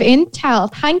exclusive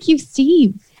intel. Thank you,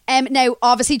 Steve. Now,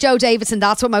 obviously, Joe Davidson,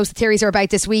 that's what most of the theories are about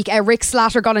this week. Rick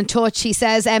Slatter got in touch. He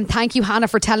says, thank you, Hannah,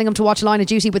 for telling him to watch Line of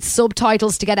Duty with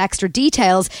subtitles to get extra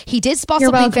details. He did spot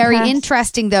something very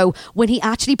interesting, though, when he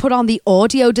actually put on the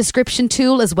audio description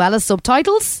tool as well as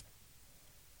subtitles.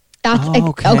 That's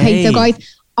okay, so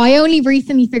guys, I only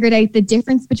recently figured out the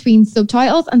difference between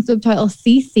subtitles and subtitle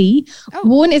CC.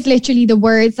 One is literally the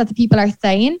words that the people are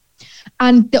saying.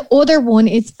 And the other one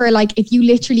is for like if you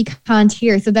literally can't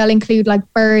hear. So they'll include like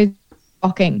birds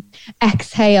walking,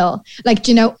 exhale, like,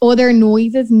 you know, other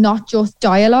noises, not just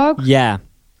dialogue. Yeah.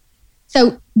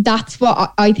 So that's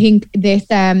what I think this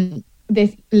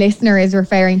listener is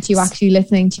referring to, actually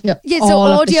listening to. Yeah, so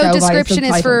audio description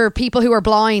is for people who are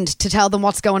blind to tell them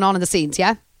what's going on in the scenes,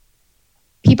 yeah?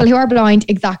 People who are blind,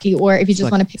 exactly, or if you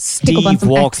just want to pick up on some Steve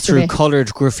walks through bit.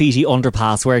 coloured graffiti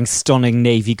underpass wearing stunning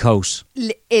navy coat.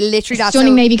 Literally, that's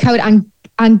stunning navy coat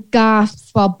and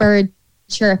gasps while bird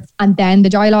chirps, and then the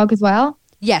dialogue as well.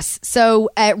 Yes, so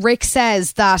Rick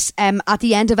says that at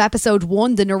the end of episode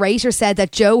 1, the narrator said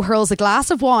that Jo hurls a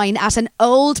glass of wine at an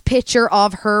old picture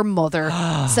of her mother.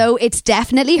 So it's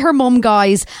definitely her mum,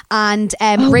 guys. And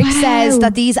Rick says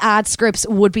that these ad scripts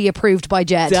would be approved by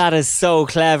Jed. That is so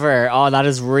clever. Oh, that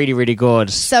is really, really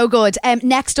good. So good.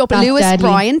 Next up, that's Lewis deadly.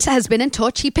 Bryant has been in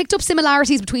touch. He picked up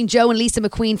similarities between Jo and Lisa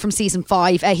McQueen from season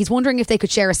 5. He's wondering if they could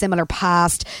share a similar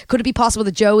past. Could it be possible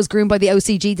that Jo was groomed by the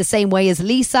OCG the same way as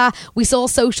Lisa? We saw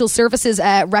social services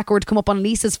record come up on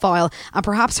Lisa's file, and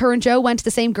perhaps her and Joe went to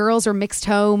the same girls or mixed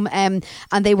home, and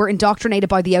they were indoctrinated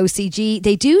by the OCG.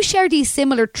 They do share these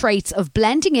similar traits of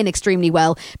blending in extremely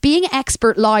well, being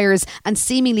expert liars and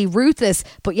seemingly ruthless,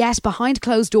 but yet behind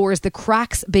closed doors the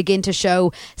cracks begin to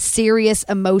show serious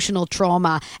emotional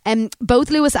trauma. Both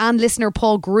Lewis and listener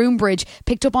Paul Groombridge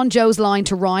picked up on Joe's line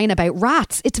to Ryan about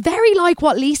rats. It's very like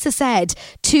what Lisa said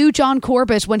to John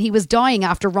Corbett when he was dying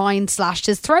after Ryan slashed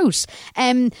his throat.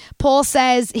 Paul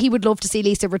says he would love to see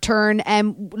Lisa return.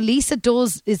 Lisa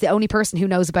is the only person who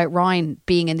knows about Ryan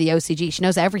being in the OCG. She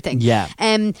knows everything. Yeah.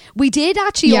 We did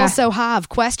actually also have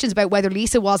questions about whether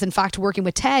Lisa was in fact working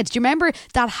with Ted. Do you remember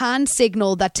that hand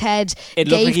signal that Ted gave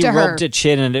to her? It looked like he rubbed a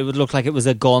chin, and it would look like it was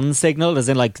a gun signal, as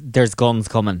in like there's guns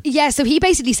coming. Yeah, so he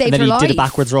basically saved her life. And then he did a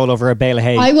backwards roll over a bale of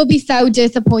hay. I will be so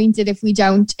disappointed if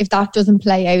that doesn't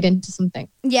play out into something.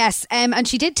 Yes, and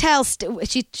she did tell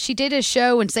she did a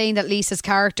show and saying that Lisa's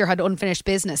character had unfinished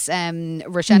business.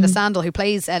 Rashenda Sandel, who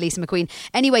plays Lisa McQueen.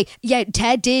 Anyway, yeah,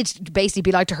 Ted did basically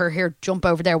be like to her, "Here, jump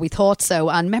over there. We thought so."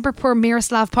 And remember, poor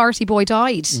Miroslav Party Boy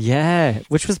died. Yeah,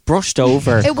 which was brushed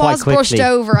over. It quite was quickly. brushed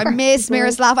over. I miss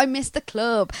Miroslav. I miss the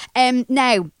club.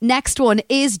 Now, next one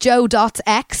is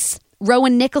Joe.x.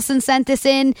 Rowan Nicholson sent this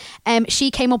in.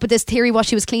 She came up with this theory while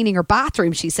she was cleaning her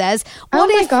bathroom, she says.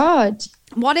 My God.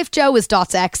 What if Joe is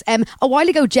 .x? A while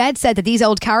ago, Jed said that these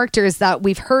old characters that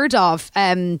we've heard of,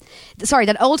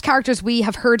 that old characters we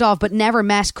have heard of but never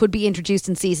met could be introduced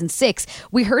in season 6.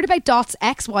 We heard about Dot's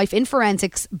ex-wife in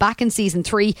Forensics back in season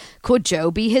 3. Could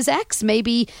Joe be his ex?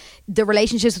 Maybe the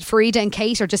relationships with Farida and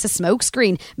Kate are just a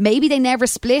smokescreen. Maybe they never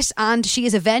split and she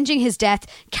is avenging his death,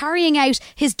 carrying out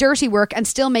his dirty work and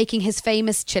still making his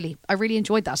famous chili. I really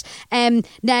enjoyed that.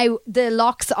 Now, the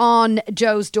locks on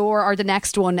Joe's door are the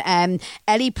next one.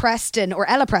 Ella Preston,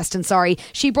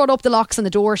 she brought up the locks on the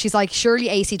door. She's like, surely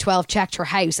AC12 checked her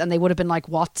house, and they would have been like,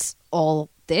 what's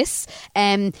all this?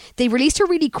 They released her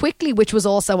really quickly, which was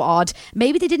also odd.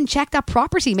 Maybe they didn't check that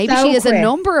property. Maybe she has a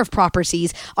number of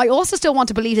properties. I also still want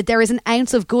to believe that there is an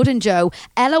ounce of good in Joe.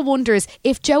 Ella wonders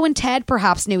if Joe and Ted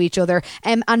perhaps knew each other.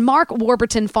 And Mark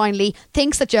Warburton finally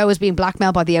thinks that Joe is being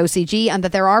blackmailed by the OCG and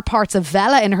that there are parts of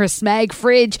Vela in her Smeg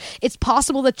fridge. It's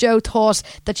possible that Joe thought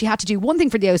that she had to do one thing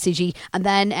for the OCG and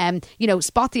then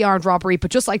spot the armed robbery,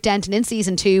 but just like Denton in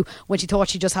season 2 when she thought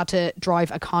she just had to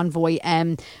drive a convoy,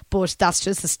 but that's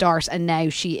just the start, and now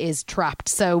she is trapped.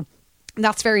 So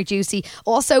that's very juicy.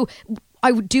 Also,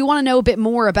 I do want to know a bit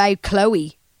more about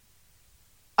Chloe.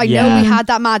 I know we had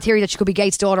that mad theory that she could be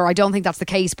Gates' daughter. I don't think that's the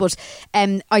case, but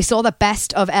I saw the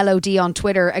Best of LOD on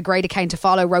Twitter, a great account to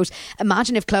follow, wrote,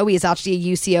 imagine if Chloe is actually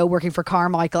a UCO working for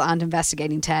Carmichael and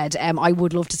investigating Ted. I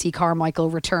would love to see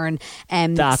Carmichael return.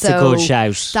 That's a good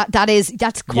shout.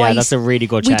 That's quite... Yeah, that's a really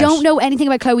good shout. We don't know anything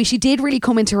about Chloe. She did really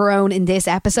come into her own in this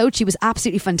episode. She was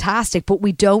absolutely fantastic, but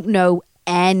we don't know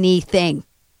anything.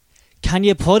 Can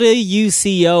you put a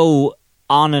UCO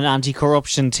on an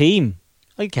anti-corruption team?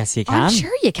 I guess you can. I'm sure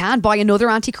you can buy another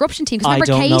anti-corruption team. I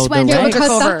don't know went the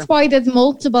because that's why there's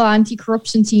multiple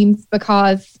anti-corruption teams,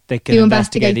 because they can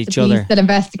investigate each other. That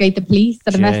investigate the police.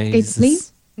 That investigate the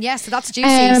police. Yeah, so that's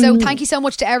juicy. So thank you so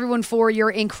much to everyone for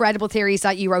your incredible theories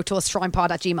that you wrote to us,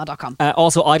 shrinepod@gmail.com.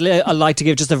 Also, I'd like to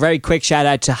give just a very quick shout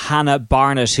out to Hannah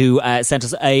Barnett, who sent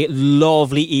us a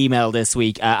lovely email this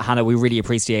week. Hannah, we really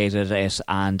appreciated it,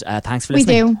 and thanks for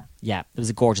listening. We do. Yeah, it was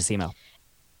a gorgeous email.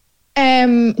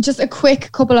 Just a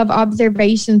quick couple of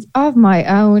observations of my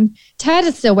own. Ted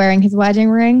is still wearing his wedding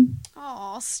ring.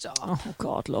 Oh, stop. Oh,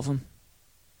 God, love him.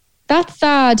 That's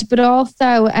sad, but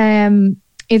also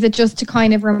is it just to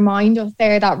kind of remind us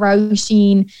there that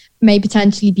Roisin may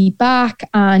potentially be back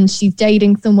and she's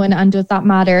dating someone, and does that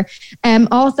matter?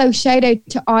 Also, shout out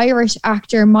to Irish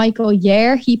actor Michael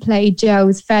Yer. He played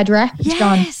Joe's Fed Rep,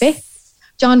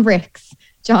 John Ricks.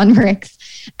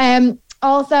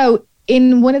 Also,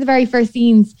 in one of the very first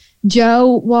scenes,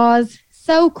 Joe was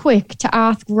so quick to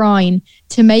ask Ryan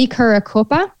to make her a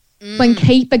cuppa when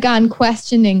Kate began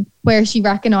questioning where she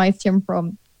recognised him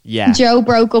from. Yeah. Joe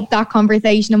broke up that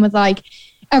conversation and was like,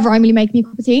 Ryan, will you make me a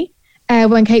cup of tea?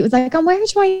 When Kate was like,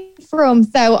 where's Ryan from?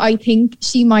 So I think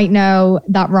she might know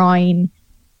that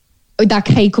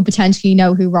Kate could potentially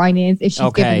know who Ryan is if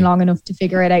she's given long enough to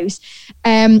figure it out.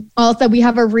 Also, we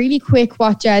have a really quick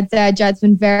what Jed said. Jed's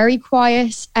been very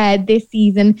quiet this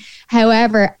season.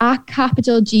 However, at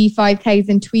Capital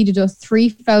G5000 tweeted us 3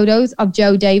 photos of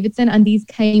Joe Davidson, and these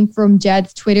came from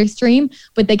Jed's Twitter stream,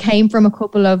 but they came from a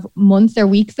couple of months or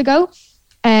weeks ago.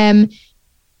 At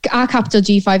Capital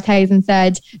G5000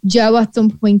 said, Joe at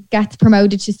some point gets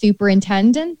promoted to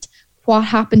superintendent. what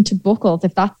happened to Buckles,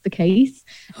 if that's the case.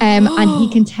 And he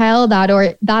can tell that,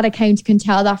 or that account can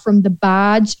tell that from the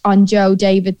badge on Joe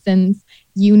Davidson's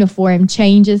uniform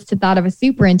changes to that of a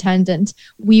superintendent.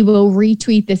 We will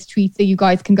retweet this tweet so you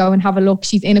guys can go and have a look.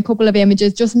 She's in a couple of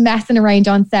images just messing around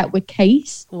on set with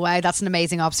Kate. Wow, that's an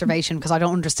amazing observation because I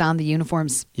don't understand the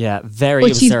uniforms. Yeah, very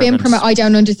But she's been observant. I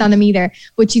don't understand them either.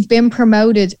 But she's been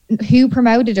promoted. Who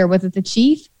promoted her? Was it the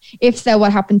chief? If so,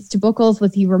 what happens to Buckles?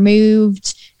 Was he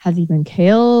removed? Has he been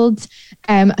killed?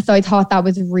 So I thought that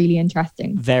was really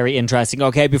interesting. Very interesting.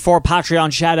 Okay, before Patreon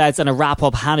shoutouts and a wrap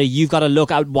up, Hannah, you've got to look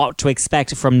out what to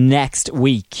expect from next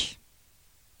week.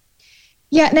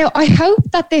 Yeah, now I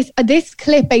hope that this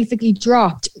clip basically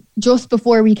dropped just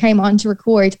before we came on to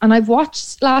record, and I've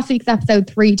watched last week's episode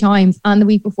 3 times and the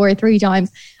week before 3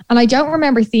 times, and I don't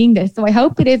remember seeing this, so I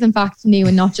hope it is in fact new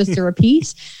and not just a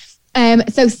repeat.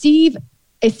 So Steve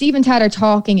and Ted are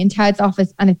talking in Ted's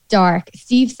office and it's dark.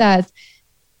 Steve says,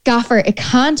 "Gaffer, it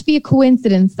can't be a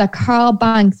coincidence that Carl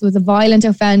Banks was a violent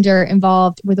offender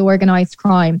involved with organised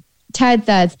crime." Ted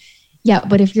says, "Yeah,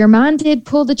 but if your man did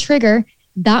pull the trigger,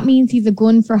 that means he's a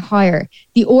gun for hire.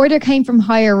 The order came from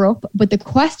higher up, but the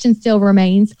question still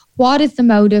remains, what is the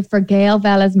motive for Gail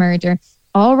Vella's murder?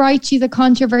 All right, she's a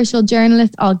controversial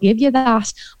journalist, I'll give you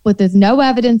that, but there's no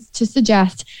evidence to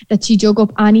suggest that she dug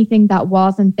up anything that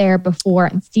wasn't there before."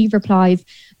 And Steve replies,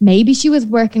 "Maybe she was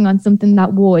working on something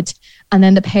that would." And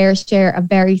then the pair share a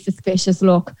very suspicious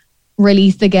look.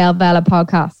 Release the Gail Vella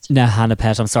podcast. Now, Hannah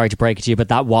Pett, I'm sorry to break it to you, but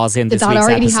that was in this week's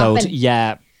episode. Happen?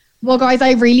 Yeah. Well, guys,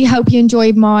 I really hope you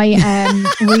enjoyed my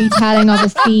retelling of a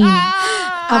scene.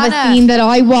 That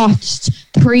I watched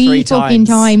three fucking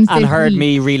times and heard week.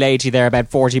 me relay to you there about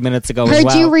 40 minutes ago heard as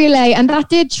well. You relay, and that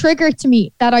did trigger to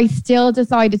me that I still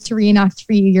decided to reenact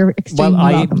for you. You're extremely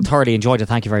welcome. I thoroughly enjoyed it.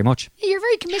 Thank you very much. You're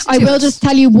very committed I to will it. just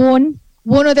tell you one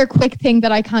other quick thing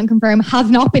that I can confirm has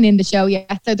not been in the show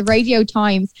yet. So the Radio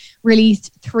Times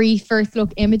released 3 first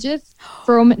look images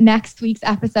from next week's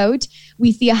episode.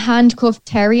 We see a handcuffed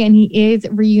Terry and he is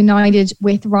reunited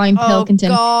with Ryan Pilkington.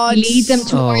 God. He leads them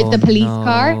towards the police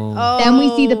car. Then we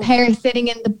see the pair sitting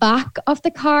in the back of the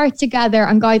car together.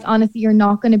 And guys, honestly, you're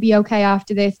not going to be okay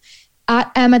after this.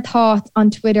 At Emma Thoughts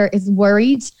on Twitter is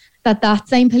worried that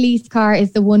same police car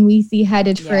is the one we see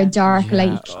headed for a dark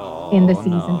lake in the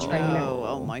season trailer.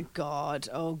 Oh my God.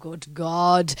 Oh, good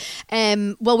God.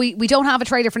 Well, we don't have a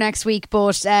trailer for next week,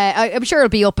 but I'm sure it'll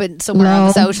be up somewhere on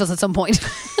the socials at some point.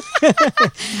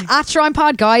 At Shrine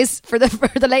Pod, guys, for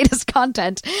the latest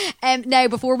content. Now,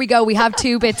 before we go, we have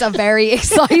 2 bits of very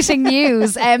exciting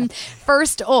news.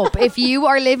 First up, if you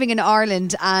are living in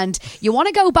Ireland and you want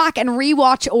to go back and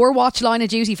rewatch or watch Line of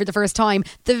Duty for the first time,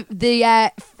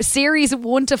 the series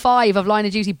 1 to 5 of Line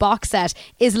of Duty box set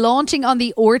is launching on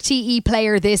the RTE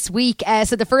player this week.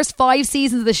 So the first 5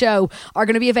 seasons of the show are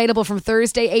going to be available from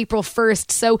Thursday, April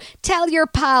 1st. So tell your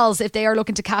pals if they are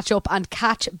looking to catch up and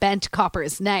catch bent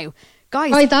coppers. Now,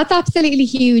 guys, that's absolutely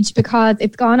huge because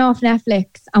it's gone off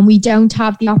Netflix and we don't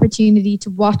have the opportunity to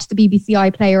watch the BBC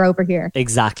iPlayer over here.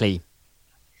 Exactly.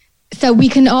 So we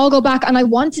can all go back, and I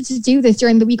wanted to do this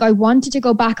during the week. I wanted to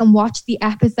go back and watch the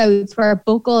episodes where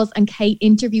Buckles and Kate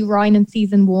interview Ryan in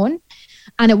season 1,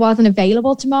 and it wasn't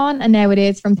available to Mon, and now it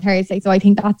is from Thursday. So I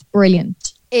think that's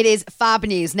brilliant. It is fab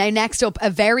news. Now, next up, a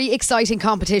very exciting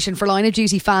competition for Line of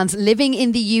Duty fans living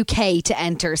in the UK to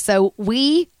enter. So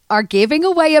we are giving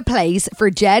away a place for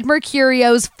Jed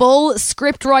Mercurio's full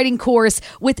script writing course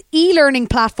with e-learning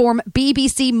platform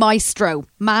BBC Maestro.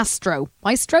 Maestro.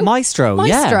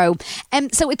 Yeah.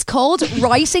 So it's called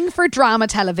Writing for Drama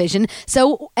Television.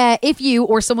 So if you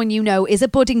or someone you know is a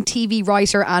budding TV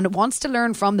writer and wants to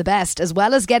learn from the best, as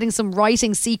well as getting some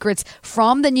writing secrets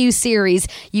from the new series,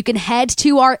 you can head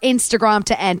to our Instagram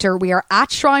to enter. We are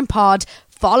at Shrine Pod.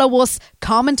 Follow us,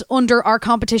 comment under our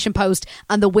competition post,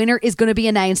 and the winner is going to be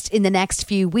announced in the next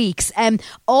few weeks.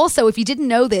 Also, if you didn't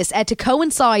know this, to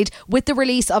coincide with the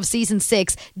release of season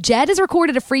 6, Jed has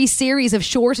recorded a free series of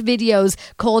short videos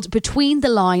called Between the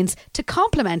Lines to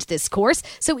complement this course.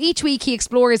 So each week he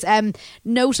explores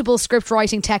notable script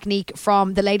writing technique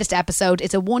from the latest episode.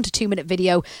 It's a 1 to 2 minute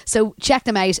video. So check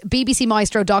them out,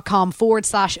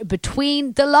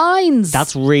 bbcmaestro.com/Between the Lines.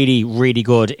 That's really, really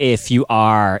good if you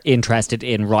are interested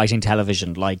in writing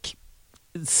television. Like,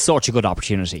 such a good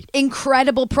opportunity.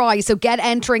 Incredible prize. So get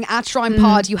entering at Shrine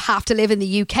Pod. You have to live in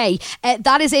the UK.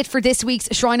 That is it for this week's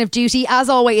Shrine of Duty. As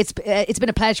always, it's been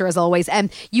a pleasure as always.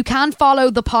 You can follow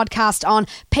the podcast on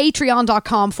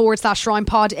patreon.com/Shrine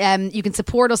Pod. You can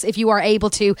support us if you are able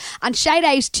to. And shout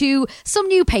out to some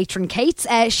new patron Kates,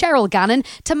 Cheryl Gannon,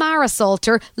 Tamara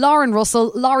Salter, Lauren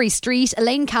Russell, Laurie Street,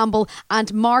 Elaine Campbell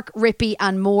and Mark Rippey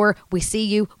and more. We see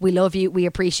you. We love you. We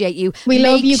appreciate you. We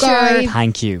love you guys.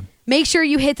 Thank you. Make sure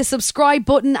you hit the subscribe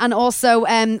button, and also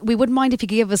we wouldn't mind if you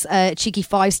could give us a cheeky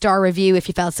 5-star review if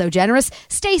you felt so generous.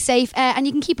 Stay safe, and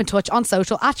you can keep in touch on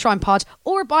social at ShrinePod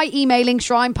or by emailing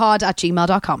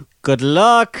shrinepod@gmail.com. Good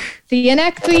luck. See you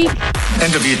next week.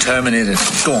 Interview terminated.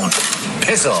 Go on.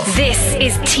 Piss off. This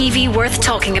is TV worth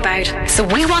talking about. So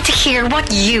we want to hear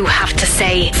what you have to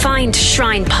say. Find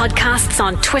Shrine Podcasts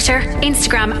on Twitter,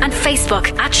 Instagram and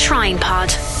Facebook at Shrine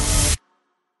Pod.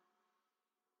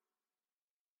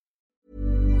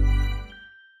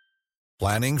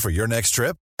 Planning for your next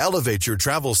trip? Elevate your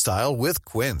travel style with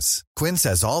Quince. Quince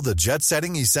has all the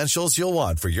jet-setting essentials you'll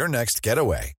want for your next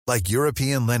getaway, like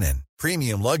European linen,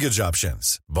 premium luggage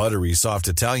options, buttery soft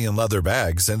Italian leather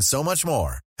bags, and so much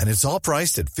more. And it's all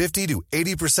priced at 50 to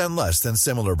 80% less than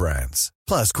similar brands.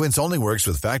 Plus, Quince only works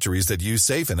with factories that use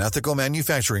safe and ethical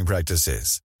manufacturing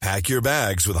practices. Pack your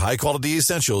bags with high-quality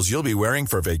essentials you'll be wearing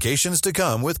for vacations to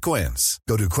come with Quince.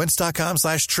 Go to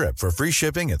quince.com/trip for free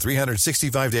shipping and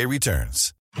 365-day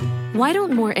returns. Why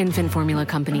don't more infant formula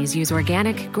companies use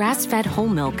organic, grass-fed whole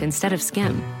milk instead of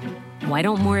skim? Why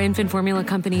don't more infant formula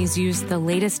companies use the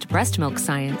latest breast milk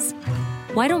science?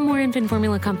 Why don't more infant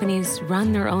formula companies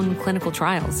run their own clinical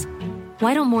trials?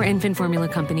 Why don't more infant formula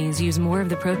companies use more of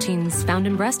the proteins found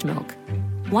in breast milk?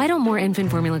 Why don't more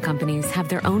infant formula companies have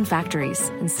their own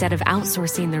factories instead of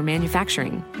outsourcing their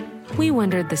manufacturing? We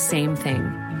wondered the same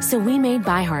thing. So we made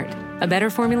ByHeart, a better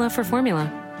formula for formula.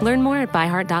 Learn more at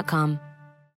byheart.com.